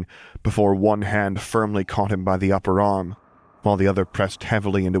warning before one hand firmly caught him by the upper arm, while the other pressed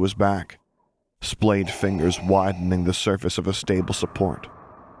heavily into his back, splayed fingers widening the surface of a stable support.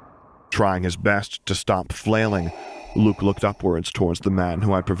 Trying his best to stop flailing, Luke looked upwards towards the man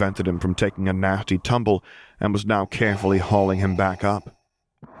who had prevented him from taking a nasty tumble and was now carefully hauling him back up.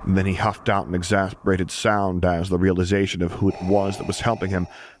 Then he huffed out an exasperated sound as the realization of who it was that was helping him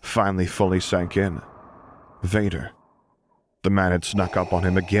finally fully sank in. Vader. The man had snuck up on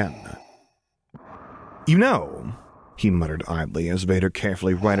him again. "You know," he muttered idly as Vader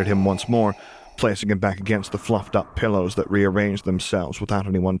carefully righted him once more, placing him back against the fluffed-up pillows that rearranged themselves without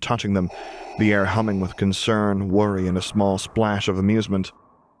anyone touching them, the air humming with concern, worry, and a small splash of amusement.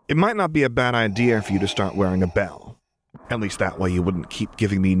 It might not be a bad idea for you to start wearing a bell. At least that way you wouldn't keep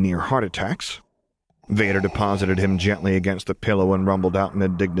giving me near heart attacks. Vader deposited him gently against the pillow and rumbled out an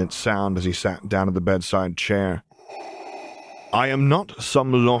indignant sound as he sat down in the bedside chair. I am not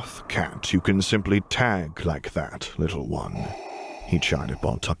some loth cat you can simply tag like that, little one, he chided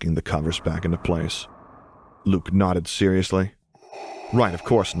while tucking the covers back into place. Luke nodded seriously. Right, of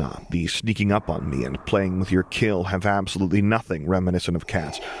course not. The sneaking up on me and playing with your kill have absolutely nothing reminiscent of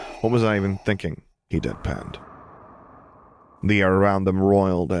cats. What was I even thinking? He deadpanned. The air around them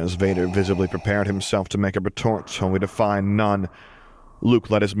roiled as Vader visibly prepared himself to make a retort, only to find none.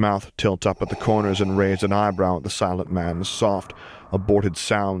 Luke let his mouth tilt up at the corners and raised an eyebrow at the silent man's soft, aborted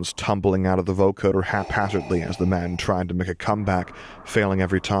sounds tumbling out of the vocoder haphazardly as the man tried to make a comeback, failing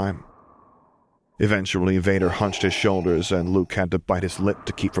every time. Eventually, Vader hunched his shoulders, and Luke had to bite his lip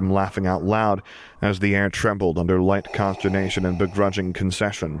to keep from laughing out loud as the air trembled under light consternation and begrudging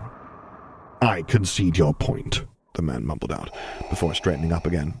concession. I concede your point, the man mumbled out, before straightening up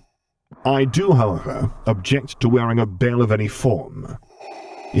again. I do, however, object to wearing a bell of any form.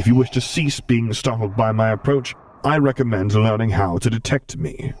 If you wish to cease being startled by my approach, I recommend learning how to detect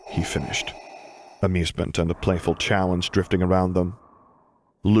me, he finished. Amusement and a playful challenge drifting around them.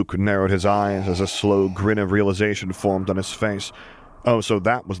 Luke narrowed his eyes as a slow grin of realization formed on his face. Oh, so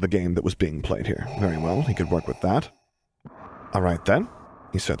that was the game that was being played here. Very well, he could work with that. All right, then,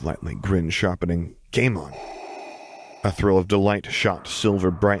 he said lightly, grin sharpening. Game on. A thrill of delight shot silver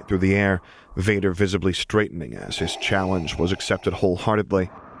bright through the air, Vader visibly straightening as his challenge was accepted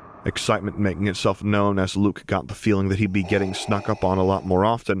wholeheartedly, excitement making itself known as Luke got the feeling that he'd be getting snuck up on a lot more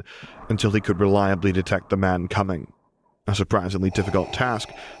often until he could reliably detect the man coming. A surprisingly difficult task,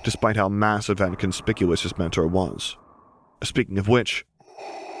 despite how massive and conspicuous his mentor was. Speaking of which,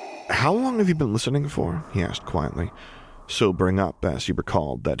 how long have you been listening for? He asked quietly, sobering up as he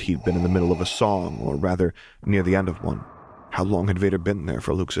recalled that he'd been in the middle of a song, or rather, near the end of one. How long had Vader been there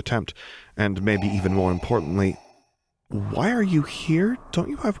for Luke's attempt? And maybe even more importantly, why are you here? Don't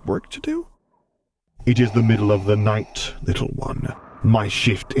you have work to do? It is the middle of the night, little one. My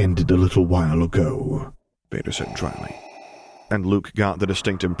shift ended a little while ago, Vader said dryly. And Luke got the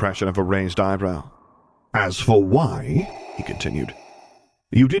distinct impression of a raised eyebrow. As for why, he continued,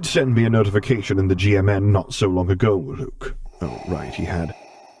 you did send me a notification in the GMN not so long ago, Luke. Oh, right, he had.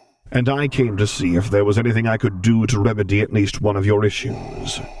 And I came to see if there was anything I could do to remedy at least one of your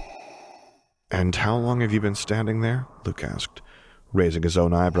issues. And how long have you been standing there? Luke asked, raising his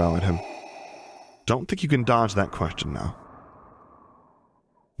own eyebrow at him. Don't think you can dodge that question now.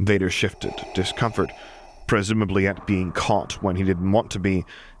 Vader shifted, discomfort, presumably at being caught when he didn't want to be,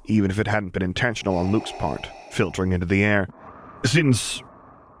 even if it hadn't been intentional on Luke's part, filtering into the air. Since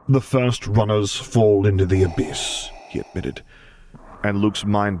the first runners fall into the abyss, he admitted, and Luke's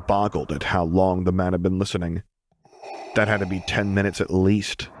mind boggled at how long the man had been listening. That had to be 10 minutes at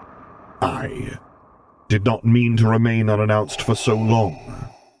least. I did not mean to remain unannounced for so long,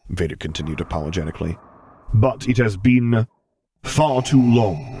 Vader continued apologetically. But it has been far too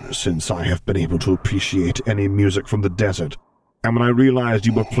long since I have been able to appreciate any music from the desert, and when I realized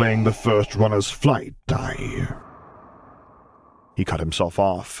you were playing the first runner's flight, He cut himself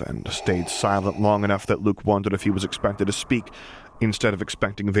off and stayed silent long enough that Luke wondered if he was expected to speak, instead of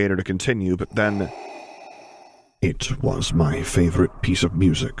expecting Vader to continue, but then... It was my favorite piece of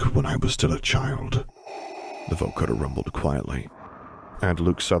music when I was still a child, the vocoder rumbled quietly, and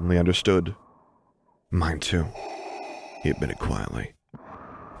Luke suddenly understood. Mine too, he admitted quietly,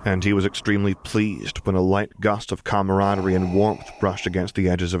 and he was extremely pleased when a light gust of camaraderie and warmth brushed against the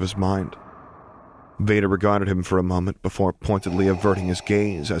edges of his mind. Vader regarded him for a moment before pointedly averting his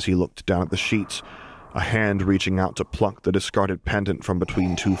gaze as he looked down at the sheets, a hand reaching out to pluck the discarded pendant from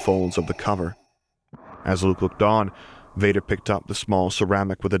between two folds of the cover. As Luke looked on, Vader picked up the small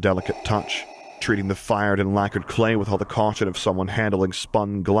ceramic with a delicate touch, treating the fired and lacquered clay with all the caution of someone handling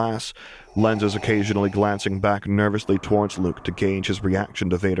spun glass, lenses occasionally glancing back nervously towards Luke to gauge his reaction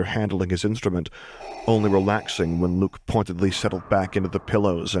to Vader handling his instrument, only relaxing when Luke pointedly settled back into the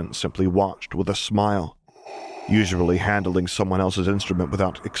pillows and simply watched with a smile. Usually handling someone else's instrument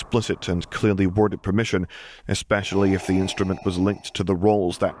without explicit and clearly worded permission, especially if the instrument was linked to the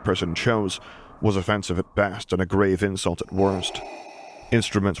roles that person chose, was offensive at best and a grave insult at worst.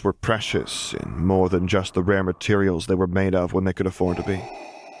 Instruments were precious in more than just the rare materials they were made of when they could afford to be.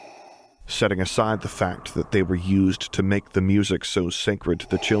 Setting aside the fact that they were used to make the music so sacred to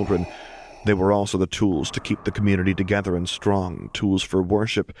the children, They were also the tools to keep the community together and strong, tools for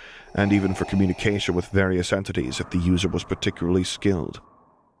worship, and even for communication with various entities if the user was particularly skilled.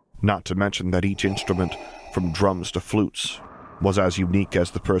 Not to mention that each instrument, from drums to flutes, was as unique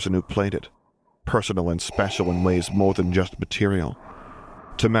as the person who played it, personal and special in ways more than just material.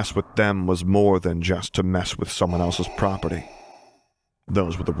 To mess with them was more than just to mess with someone else's property.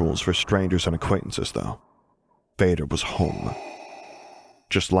 Those were the rules for strangers and acquaintances, though. Vader was home.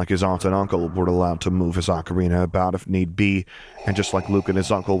 Just like his aunt and uncle were allowed to move his ocarina about if need be, and just like Luke and his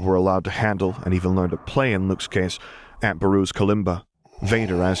uncle were allowed to handle and even learn to play, in Luke's case, Aunt Beru's kalimba,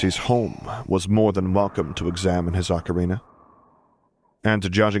 Vader, as his home, was more than welcome to examine his ocarina. And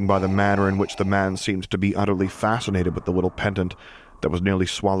judging by the manner in which the man seemed to be utterly fascinated with the little pendant that was nearly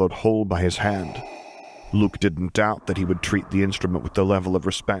swallowed whole by his hand, Luke didn't doubt that he would treat the instrument with the level of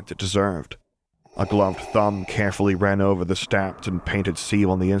respect it deserved. A gloved thumb carefully ran over the stamped and painted seal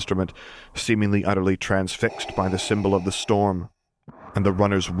on the instrument, seemingly utterly transfixed by the symbol of the storm, and the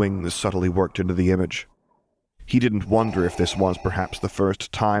runner's wings subtly worked into the image. He didn't wonder if this was perhaps the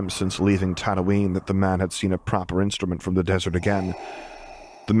first time since leaving Tatooine that the man had seen a proper instrument from the desert again.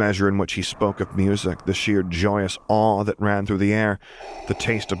 The measure in which he spoke of music, the sheer joyous awe that ran through the air, the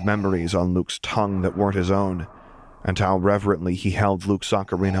taste of memories on Luke's tongue that weren't his own, and how reverently he held Luke's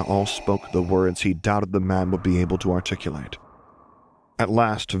ocarina all spoke the words he doubted the man would be able to articulate. At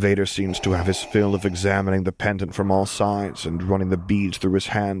last, Vader seems to have his fill of examining the pendant from all sides and running the beads through his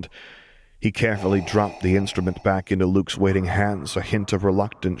hand. He carefully dropped the instrument back into Luke's waiting hands, a hint of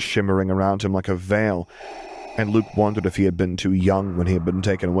reluctance shimmering around him like a veil, and Luke wondered if he had been too young when he had been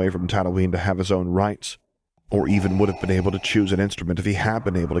taken away from Tatooine to have his own rights, or even would have been able to choose an instrument if he had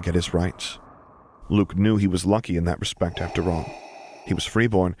been able to get his rights. Luke knew he was lucky in that respect after all. He was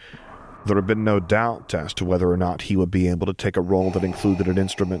freeborn. There had been no doubt as to whether or not he would be able to take a role that included an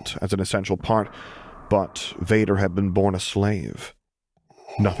instrument as an essential part, but Vader had been born a slave.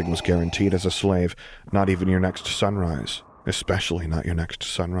 Nothing was guaranteed as a slave, not even your next sunrise, especially not your next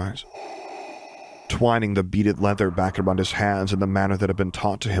sunrise. Twining the beaded leather back around his hands in the manner that had been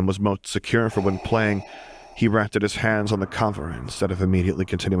taught to him was most secure for when playing, he rested his hands on the cover instead of immediately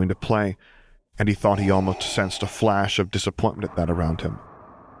continuing to play, and he thought he almost sensed a flash of disappointment at that around him,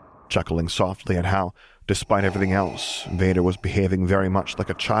 chuckling softly at how, despite everything else, Vader was behaving very much like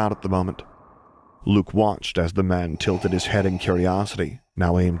a child at the moment. Luke watched as the man tilted his head in curiosity,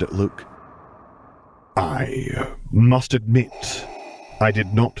 now aimed at Luke. I must admit, I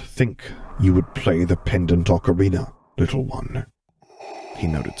did not think you would play the pendant ocarina, little one, he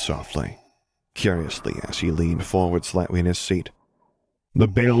noted softly, curiously as he leaned forward slightly in his seat. The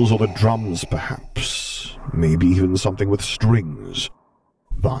bells or the drums, perhaps, maybe even something with strings,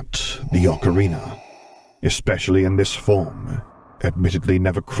 but the ocarina, especially in this form, admittedly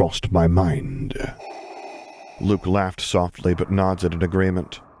never crossed my mind. Luke laughed softly but nodded in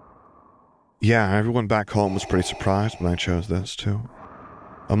agreement. Yeah, everyone back home was pretty surprised when I chose this, too.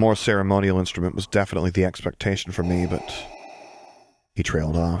 A more ceremonial instrument was definitely the expectation for me, but... He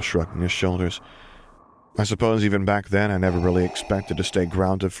trailed off, shrugging his shoulders. I suppose even back then I never really expected to stay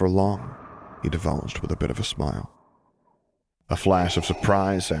grounded for long, he divulged with a bit of a smile. A flash of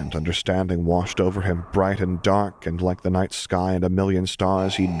surprise and understanding washed over him, bright and dark and like the night sky and a million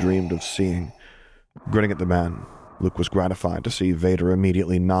stars he'd dreamed of seeing. Grinning at the man, Luke was gratified to see Vader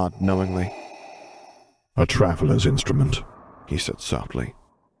immediately nod knowingly. A traveler's instrument, he said softly.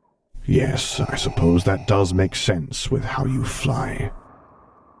 Yes, I suppose that does make sense with how you fly.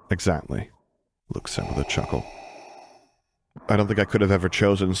 Exactly, Luke said with a chuckle. I don't think I could have ever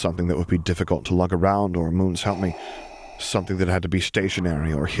chosen something that would be difficult to lug around or, moons help me, something that had to be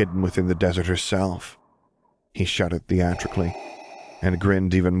stationary or hidden within the desert herself. He shuddered theatrically, and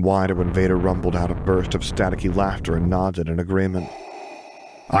grinned even wider when Vader rumbled out a burst of staticky laughter and nodded in agreement.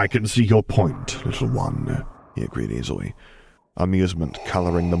 I can see your point, little one, he agreed easily, amusement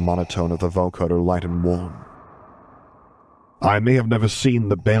coloring the monotone of the vocoder light and warm. I may have never seen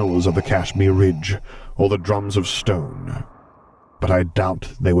the bells of the Kashmir Ridge or the drums of stone, but I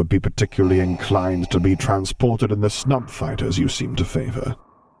doubt they would be particularly inclined to be transported in the snub fighters you seem to favor.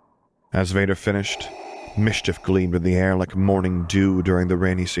 As Vader finished, mischief gleamed in the air like morning dew during the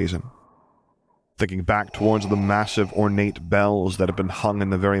rainy season. Thinking back towards the massive ornate bells that had been hung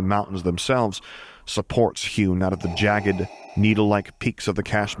in the very mountains themselves, supports hewn out of the jagged, needle-like peaks of the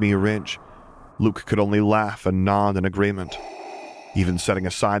Kashmir Ridge, Luke could only laugh and nod in agreement, even setting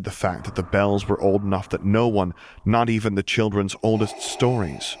aside the fact that the bells were old enough that no one, not even the children's oldest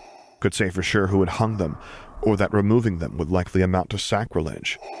stories, could say for sure who had hung them, or that removing them would likely amount to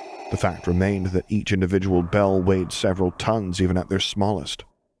sacrilege. The fact remained that each individual bell weighed several tons even at their smallest.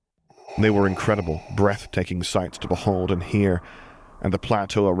 They were incredible, breathtaking sights to behold and hear, and the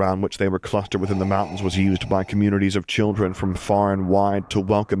plateau around which they were clustered within the mountains was used by communities of children from far and wide to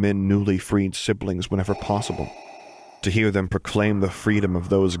welcome in newly freed siblings whenever possible. To hear them proclaim the freedom of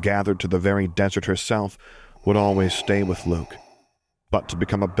those gathered to the very desert herself would always stay with Luke. But to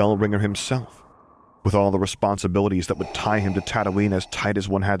become a bell ringer himself, with all the responsibilities that would tie him to Tatooine as tight as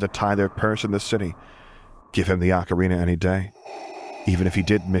one had to tie their purse in the city, give him the ocarina any day, even if he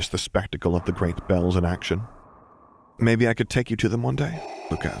did miss the spectacle of the great bells in action. "Maybe I could take you to them one day?"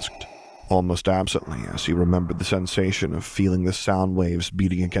 Luke asked, almost absently as he remembered the sensation of feeling the sound waves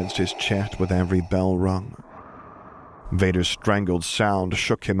beating against his chest with every bell rung. Vader's strangled sound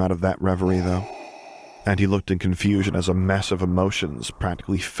shook him out of that reverie, though, and he looked in confusion as a mess of emotions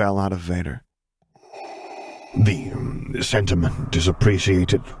practically fell out of Vader. "The sentiment is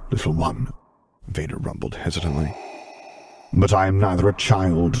appreciated, little one," Vader rumbled hesitantly. "But I am neither a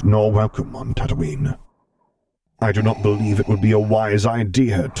child nor welcome on Tatooine. I do not believe it would be a wise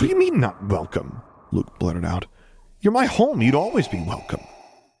idea What do you mean, not welcome?" Luke blurted out. "You're my home. You'd always be welcome."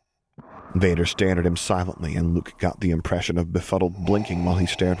 Vader stared at him silently, and Luke got the impression of befuddled blinking while he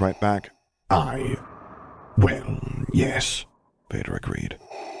stared right back. Well, yes," Vader agreed,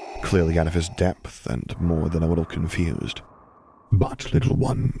 clearly out of his depth and more than a little confused. "But, little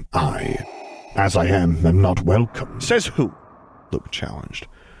one, as I am not welcome." "Says who?" Luke challenged,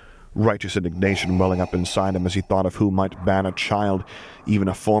 righteous indignation welling up inside him as he thought of who might ban a child, even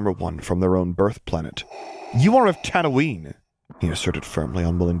a former one, from their own birth planet. "You are of Tatooine," he asserted firmly,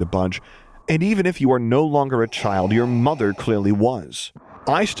 unwilling to budge. "And even if you are no longer a child, your mother clearly was.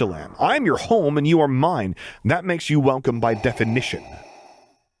 I still am. I'm your home and you are mine. That makes you welcome by definition."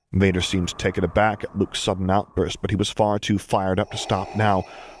 Vader seemed taken aback at Luke's sudden outburst, but he was far too fired up to stop now.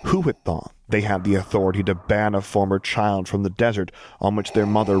 Who had thought they had the authority to ban a former child from the desert on which their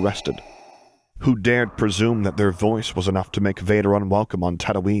mother rested? Who dared presume that their voice was enough to make Vader unwelcome on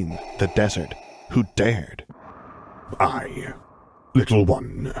Tatooine, the desert? Who dared? "Little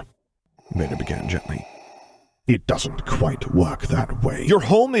one," Vader began gently. "it doesn't quite work that way." "Your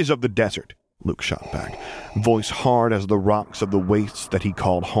home is of the desert," Luke shot back, voice hard as the rocks of the wastes that he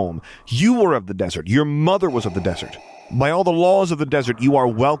called home. "You were of the desert. Your mother was of the desert. By all the laws of the desert, you are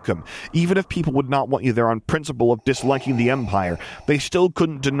welcome. Even if people would not want you there on principle of disliking the Empire, they still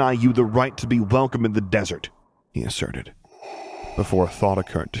couldn't deny you the right to be welcome in the desert," he asserted, before a thought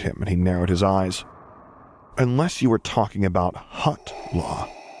occurred to him and he narrowed his eyes. "Unless you were talking about Hutt law,"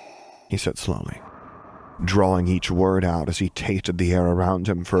 he said slowly, drawing each word out as he tasted the air around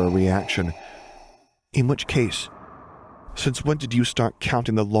him for a reaction. "In which case, since when did you start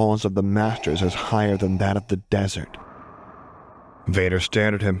counting the laws of the Masters as higher than that of the desert?" Vader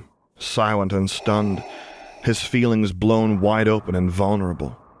stared at him, silent and stunned, his feelings blown wide open and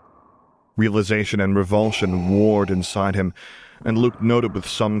vulnerable. Realization and revulsion warred inside him, and Luke noted with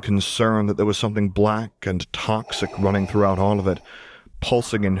some concern that there was something black and toxic running throughout all of it,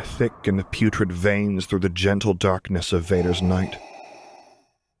 pulsing in thick and putrid veins through the gentle darkness of Vader's night.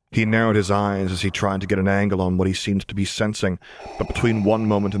 He narrowed his eyes as he tried to get an angle on what he seemed to be sensing, but between one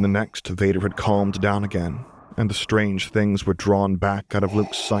moment and the next, Vader had calmed down again, and the strange things were drawn back out of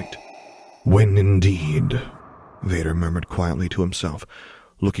Luke's sight. "When indeed," Vader murmured quietly to himself,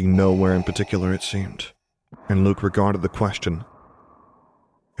 looking nowhere in particular it seemed, and Luke regarded the question.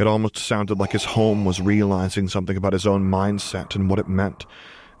 It almost sounded like his home was realizing something about his own mindset and what it meant,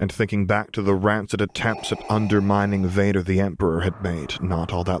 and thinking back to the rancid attempts at undermining Vader the Emperor had made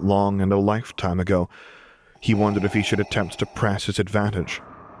not all that long and a lifetime ago. He wondered if he should attempt to press his advantage.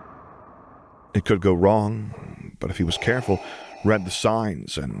 It could go wrong, but if he was careful, read the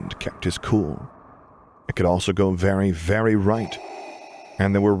signs, and kept his cool, it could also go very, very right,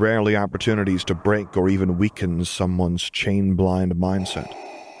 and there were rarely opportunities to break or even weaken someone's chain-blind mindset.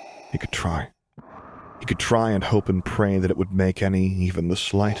 He could try. He could try and hope and pray that it would make even the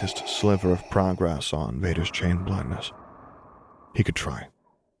slightest sliver of progress on Vader's chain blindness. He could try.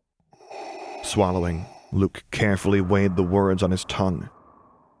 Swallowing, Luke carefully weighed the words on his tongue.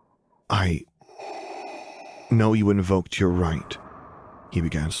 "I know you invoked your right," he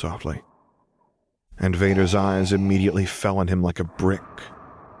began softly, and Vader's eyes immediately fell on him like a brick.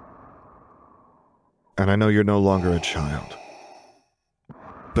 "And I know you're no longer a child.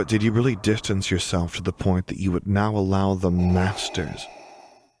 But did you really distance yourself to the point that you would now allow the Masters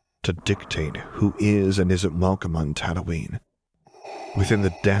to dictate who is and isn't welcome on Tatooine? Within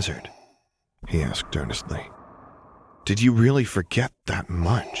the desert?" he asked earnestly. "Did you really forget that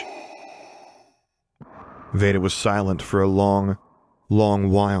much?" Vader was silent for a long, long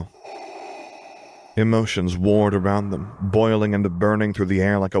while. Emotions warred around them, boiling and burning through the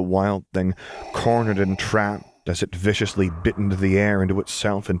air like a wild thing, cornered and trapped as it viciously bit into the air, into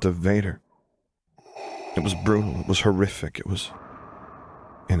itself, into Vader. It was brutal, it was horrific, it was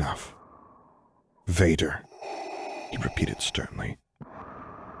enough. Vader, he repeated sternly.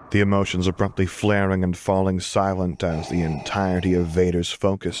 The emotions abruptly flaring and falling silent as the entirety of Vader's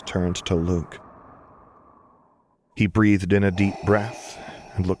focus turned to Luke. He breathed in a deep breath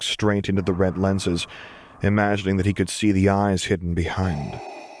and looked straight into the red lenses, imagining that he could see the eyes hidden behind.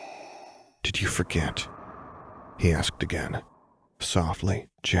 "Did you forget?" he asked again, softly,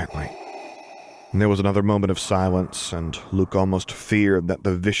 gently. And there was another moment of silence, and Luke almost feared that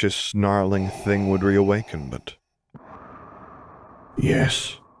the vicious, snarling thing would reawaken, but...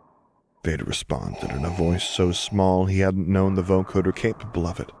 "Yes," Vader responded in a voice so small he hadn't known the vocoder capable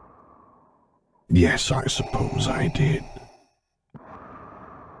of it. "Yes, I suppose I did."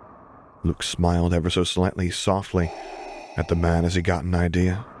 Luke smiled ever so slightly, softly, at the man as he got an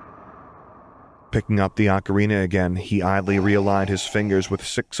idea. Picking up the ocarina again, he idly realigned his fingers with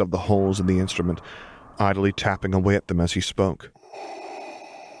 6 of the holes in the instrument, idly tapping away at them as he spoke.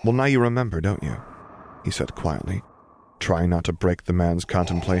 "Well, now you remember, don't you?" he said quietly, trying not to break the man's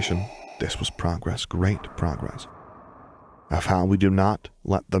contemplation. This was progress, great progress, of how we do not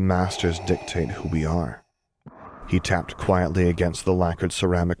let the masters dictate who we are. He tapped quietly against the lacquered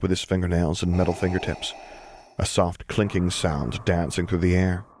ceramic with his fingernails and metal fingertips, a soft clinking sound dancing through the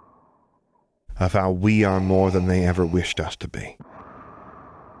air. Of how we are more than they ever wished us to be.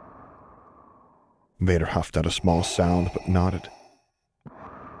 Vader huffed out a small sound but nodded.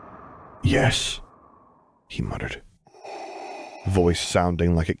 "Yes," he muttered, voice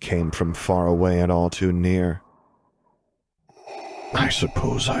sounding like it came from far away and all too near. "I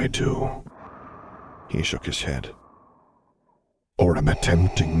suppose I do." He shook his head. "Or am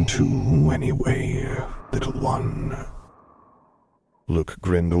attempting to, anyway, little one." Luke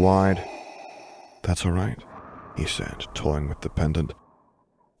grinned wide. "That's all right," he said, toying with the pendant.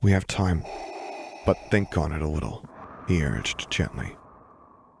 "We have time, but think on it a little," he urged gently.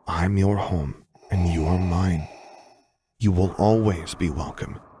 "I'm your home, and you are mine. You will always be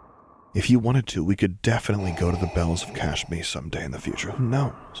welcome. If you wanted to, we could definitely go to the Bells of Kashmir someday in the future. Who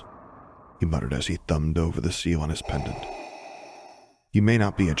knows?" he muttered as he thumbed over the seal on his pendant. "You may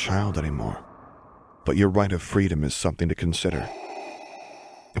not be a child anymore, but your right of freedom is something to consider.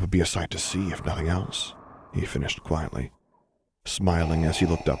 It would be a sight to see, if nothing else," he finished quietly, smiling as he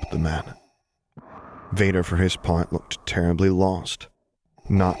looked up at the man. Vader, for his part, looked terribly lost.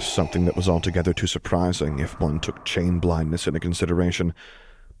 Not something that was altogether too surprising if one took chain blindness into consideration,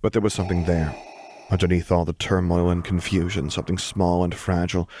 but there was something there, underneath all the turmoil and confusion, something small and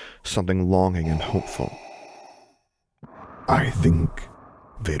fragile, something longing and hopeful. "I think,"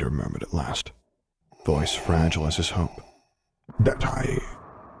 Vader murmured at last, voice fragile as his hope, that I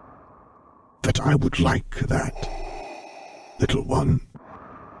would like that, little one."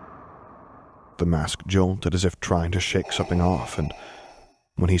 The mask jolted as if trying to shake something off, and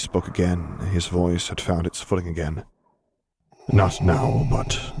when he spoke again, his voice had found its footing again. "Not now,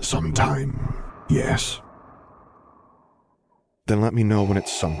 but sometime, yes." "Then let me know when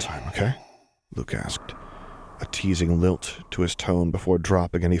it's sometime, okay?" Luke asked, a teasing lilt to his tone before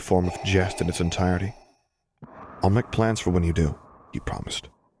dropping any form of jest in its entirety. "I'll make plans for when you do," he promised.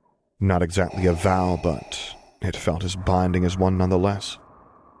 Not exactly a vow, but it felt as binding as one nonetheless.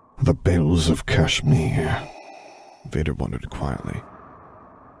 "The Bells of Kashmir," Vader wondered quietly.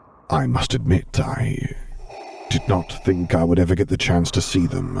 "I must admit I did not think I would ever get the chance to see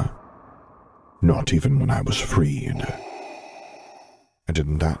them. Not even when I was freed." And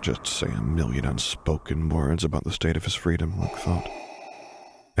didn't that just say a million unspoken words about the state of his freedom, Luke thought?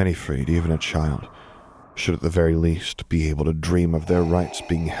 Any freed, even a child, should at the very least be able to dream of their rights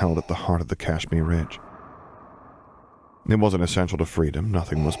being held at the heart of the Kashmir Ridge. It wasn't essential to freedom,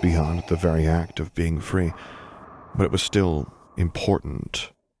 nothing was beyond the very act of being free, but it was still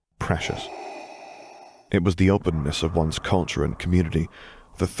important, precious. It was the openness of one's culture and community,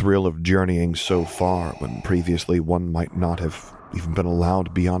 the thrill of journeying so far when previously one might not have even been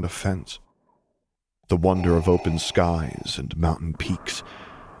allowed beyond a fence. The wonder of open skies and mountain peaks,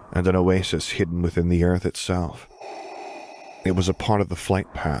 and an oasis hidden within the earth itself. It was a part of the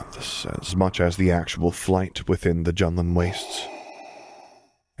flight paths as much as the actual flight within the Junlan wastes.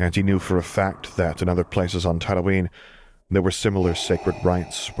 And he knew for a fact that in other places on Tatooine, there were similar sacred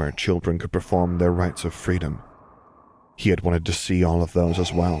rites where children could perform their rites of freedom. He had wanted to see all of those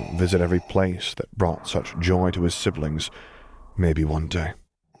as well, visit every place that brought such joy to his siblings, maybe one day.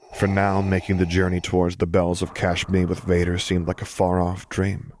 For now, making the journey towards the Bells of Kashmir with Vader seemed like a far-off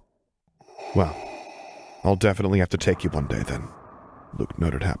dream. Well, I'll definitely have to take you one day then, Luke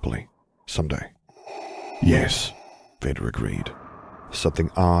noted happily. Someday. Yes, Vader agreed,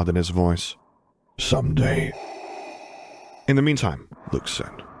 something odd in his voice. someday. In the meantime, Luke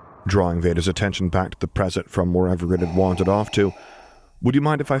said, drawing Vader's attention back to the present from wherever it had wandered off to, would you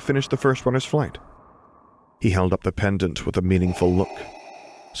mind if I finished the first runner's flight? He held up the pendant with a meaningful look.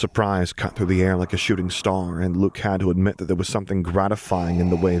 Surprise cut through the air like a shooting star, and Luke had to admit that there was something gratifying in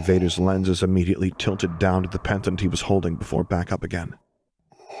the way Vader's lenses immediately tilted down to the pendant he was holding before back up again.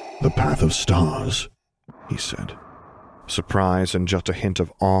 The path of stars, he said, surprise and just a hint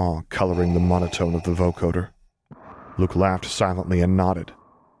of awe coloring the monotone of the vocoder. Luke laughed silently and nodded,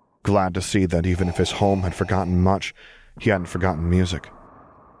 glad to see that even if his home had forgotten much, he hadn't forgotten music.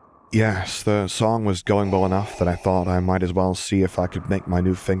 Yes, the song was going well enough that I thought I might as well see if I could make my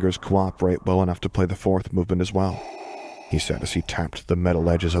new fingers cooperate well enough to play the fourth movement as well, he said as he tapped the metal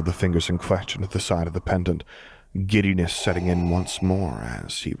edges of the fingers in question at the side of the pendant, giddiness setting in once more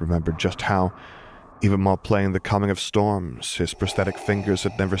as he remembered just how, even while playing the Coming of Storms, his prosthetic fingers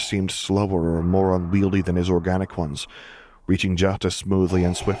had never seemed slower or more unwieldy than his organic ones, reaching just as smoothly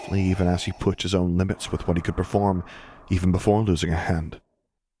and swiftly even as he pushed his own limits with what he could perform, even before losing a hand.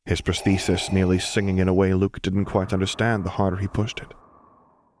 His prosthesis nearly singing in a way Luke didn't quite understand the harder he pushed it.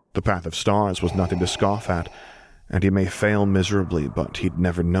 The path of stars was nothing to scoff at, and he may fail miserably, but he'd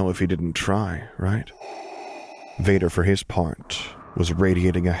never know if he didn't try, right? Vader, for his part, was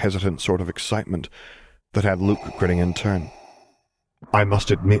radiating a hesitant sort of excitement that had Luke grinning in turn. I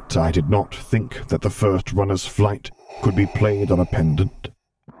must admit I did not think that the first runner's flight could be played on a pendant,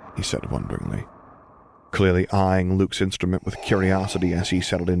 he said wonderingly, clearly eyeing Luke's instrument with curiosity as he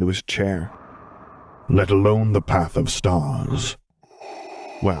settled into his chair. Let alone the path of stars.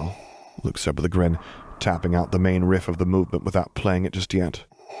 Well, Luke said with a grin, tapping out the main riff of the movement without playing it just yet,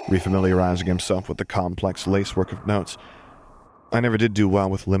 refamiliarizing himself with the complex lacework of notes. I never did do well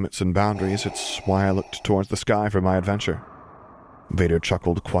with limits and boundaries. It's why I looked towards the sky for my adventure. Vader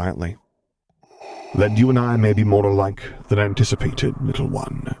chuckled quietly. Then you and I may be more alike than anticipated, little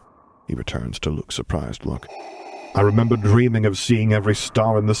one, he returns to Luke's surprised look. I remember dreaming of seeing every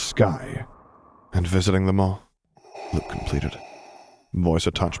star in the sky. And visiting them all, Luke completed, voice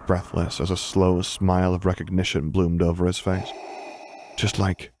a touch breathless as a slow smile of recognition bloomed over his face. Just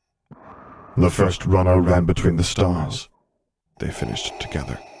like the first runner ran between the stars, they finished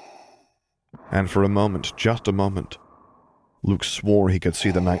together. And for a moment, just a moment, Luke swore he could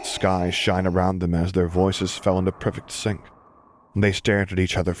see the night sky shine around them as their voices fell into perfect sync. They stared at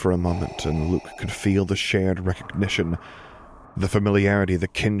each other for a moment, and Luke could feel the shared recognition, the familiarity, the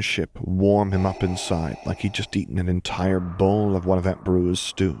kinship warm him up inside like he'd just eaten an entire bowl of one of Aunt Beru's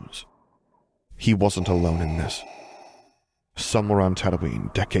stews. He wasn't alone in this. Somewhere on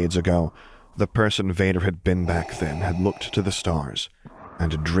Tatooine, decades ago, the person Vader had been back then had looked to the stars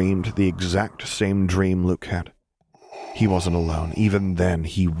and dreamed the exact same dream Luke had. He wasn't alone. Even then,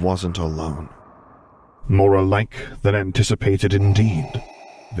 he wasn't alone. More alike than anticipated indeed,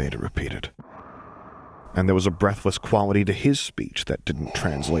 Vader repeated. And there was a breathless quality to his speech that didn't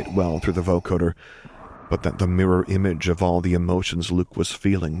translate well through the vocoder, but that the mirror image of all the emotions Luke was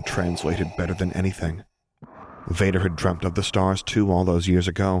feeling translated better than anything. Vader had dreamt of the stars too all those years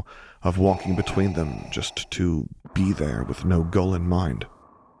ago, of walking between them just to be there with no goal in mind.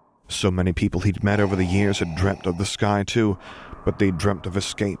 So many people he'd met over the years had dreamt of the sky too, but they'd dreamt of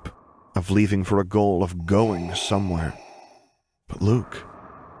escape, of leaving for a goal, of going somewhere. But Luke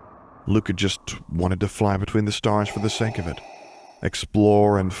had just wanted to fly between the stars for the sake of it,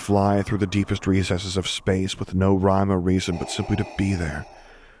 explore and fly through the deepest recesses of space with no rhyme or reason but simply to be there,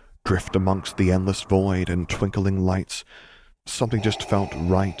 drift amongst the endless void and twinkling lights. Something just felt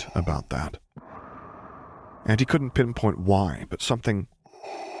right about that. And he couldn't pinpoint why, but something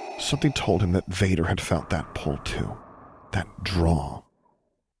told him that Vader had felt that pull too, that draw.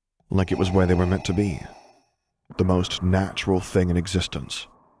 Like it was where they were meant to be, the most natural thing in existence.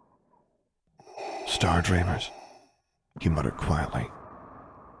 Star dreamers, he muttered quietly,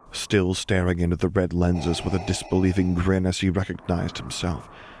 still staring into the red lenses with a disbelieving grin as he recognized himself,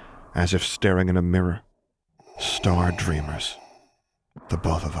 as if staring in a mirror. Star dreamers. The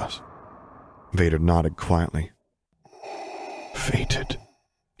both of us. Vader nodded quietly. Fated,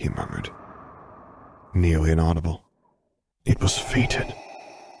 he murmured, nearly inaudible. It was fated.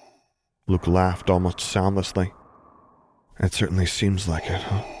 Luke laughed almost soundlessly. It certainly seems like it,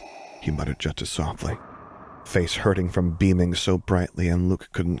 huh? He muttered just as softly, face hurting from beaming so brightly, and Luke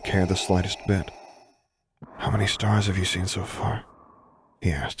couldn't care the slightest bit. How many stars have you seen so far?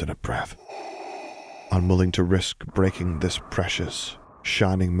 He asked in a breath, unwilling to risk breaking this precious,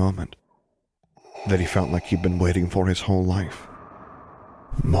 shining moment. that he felt like he'd been waiting for his whole life.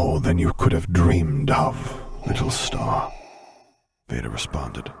 "More than you could have dreamed of, little star," Vader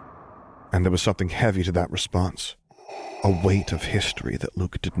responded. And there was something heavy to that response, a weight of history that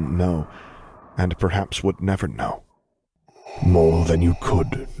Luke didn't know, and perhaps would never know. "More than you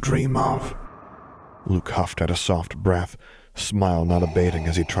could dream of." Luke huffed at a soft breath, smile not abating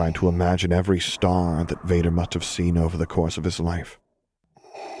as he tried to imagine every star that Vader must have seen over the course of his life.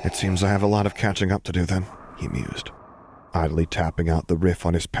 "It seems I have a lot of catching up to do then," he mused, idly tapping out the riff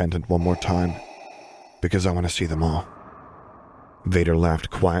on his pendant one more time, "because I want to see them all." Vader laughed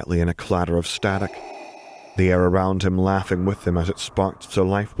quietly in a clatter of static, the air around him laughing with him as it sparked to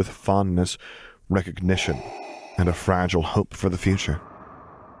life with fondness, recognition, and a fragile hope for the future.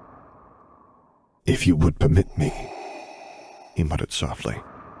 "If you would permit me," he muttered softly,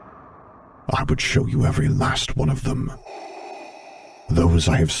 "I would show you every last one of them. Those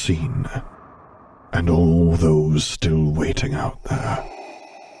I have seen, and all those still waiting out there."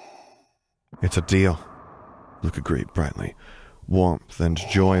 "It's a deal," Luke agreed brightly, warmth and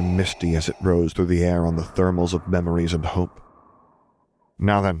joy misty as it rose through the air on the thermals of memories and hope.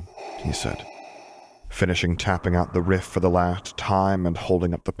 "Now then," he said, finishing tapping out the riff for the last time and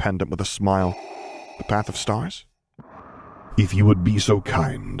holding up the pendant with a smile. "The path of stars?" "If you would be so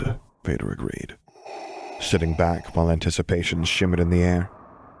kind," Vader agreed, sitting back while anticipation shimmered in the air.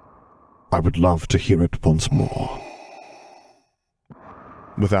 "I would love to hear it once more."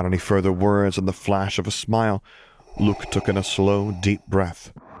 Without any further words and the flash of a smile, Luke took in a slow, deep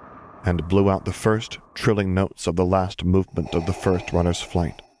breath and blew out the first trilling notes of the last movement of the first runner's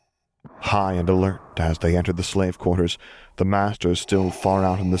flight. High and alert as they entered the slave quarters, the masters still far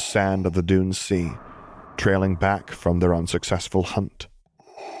out in the sand of the dune sea, trailing back from their unsuccessful hunt.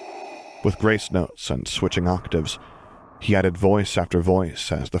 With grace notes and switching octaves, he added voice after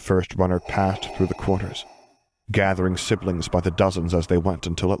voice as the first runner passed through the quarters, gathering siblings by the dozens as they went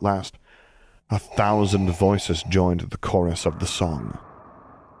until at last 1,000 voices joined the chorus of the song.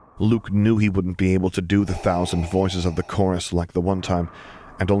 Luke knew he wouldn't be able to do the 1,000 voices of the chorus like the one time,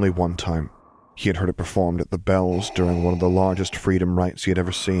 and only one time, he had heard it performed at the Bells during one of the largest freedom rites he had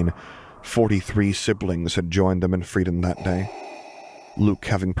ever seen. 43 siblings had joined them in freedom that day, Luke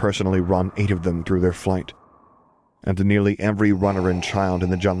having personally run 8 of them through their flight. And nearly every runner and child in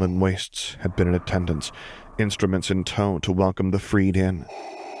the Jundland Wastes had been in attendance, instruments in tow to welcome the freed in.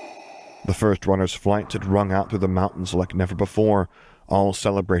 The first runner's flight had rung out through the mountains like never before, all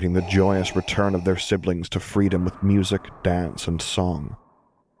celebrating the joyous return of their siblings to freedom with music, dance, and song.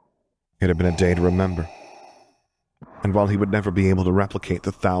 It had been a day to remember. And while he would never be able to replicate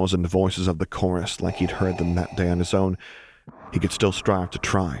the 1,000 voices of the chorus like he'd heard them that day on his own, he could still strive to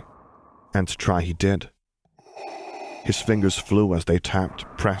try. And to try he did. His fingers flew as they tapped,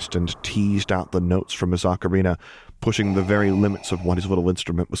 pressed, and teased out the notes from his ocarina, pushing the very limits of what his little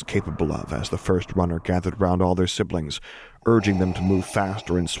instrument was capable of as the first runner gathered round all their siblings, urging them to move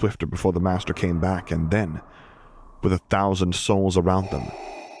faster and swifter before the master came back, and then, with 1,000 souls around them,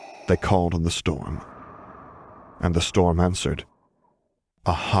 they called on the storm. And the storm answered.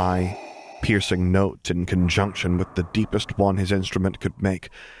 A high, piercing note in conjunction with the deepest one his instrument could make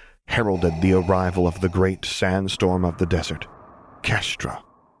heralded the arrival of the great sandstorm of the desert. Kestra,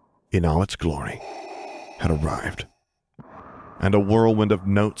 in all its glory, had arrived. And a whirlwind of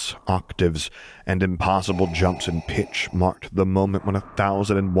notes, octaves, and impossible jumps in pitch marked the moment when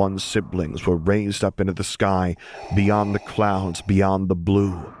 1,001 siblings were raised up into the sky, beyond the clouds, beyond the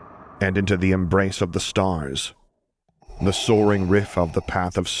blue, and into the embrace of the stars. The soaring riff of the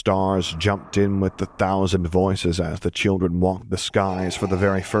Path of Stars jumped in with the 1,000 voices as the children walked the skies for the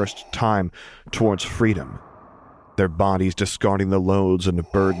very first time towards freedom, their bodies discarding the loads and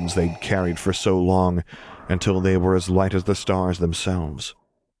burdens they'd carried for so long, until they were as light as the stars themselves.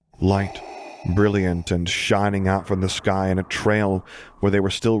 Light, brilliant, and shining out from the sky in a trail where they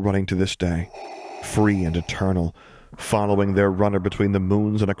were still running to this day, free and eternal, following their runner between the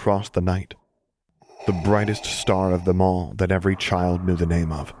moons and across the night. The brightest star of them all that every child knew the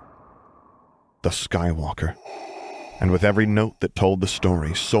name of. The Skywalker. And with every note that told the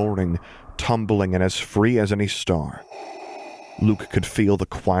story, soaring, tumbling, and as free as any star, Luke could feel the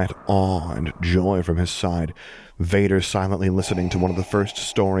quiet awe and joy from his side, Vader silently listening to one of the first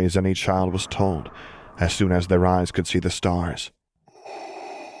stories any child was told, as soon as their eyes could see the stars.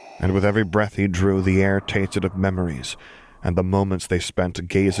 And with every breath he drew, the air tasted of memories, and the moments they spent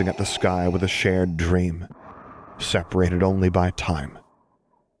gazing at the sky with a shared dream, separated only by time.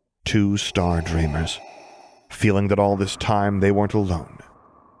 2 star dreamers, feeling that all this time they weren't alone,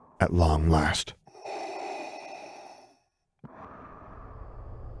 at long last.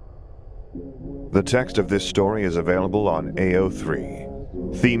 The text of this story is available on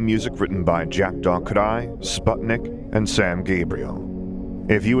AO3. Theme music written by Jackdaw Krai, Sputnik, and Sam Gabriel.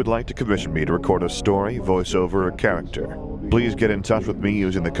 If you would like to commission me to record a story, voiceover, or character, please get in touch with me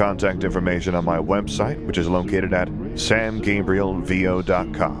using the contact information on my website, which is located at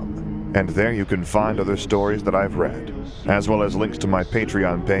samgabrielvo.com. And there you can find other stories that I've read, as well as links to my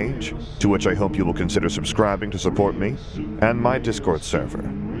Patreon page, to which I hope you will consider subscribing to support me, and my Discord server,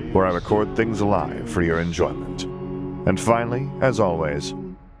 where I record things live for your enjoyment. And finally, as always,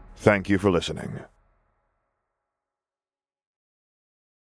 thank you for listening.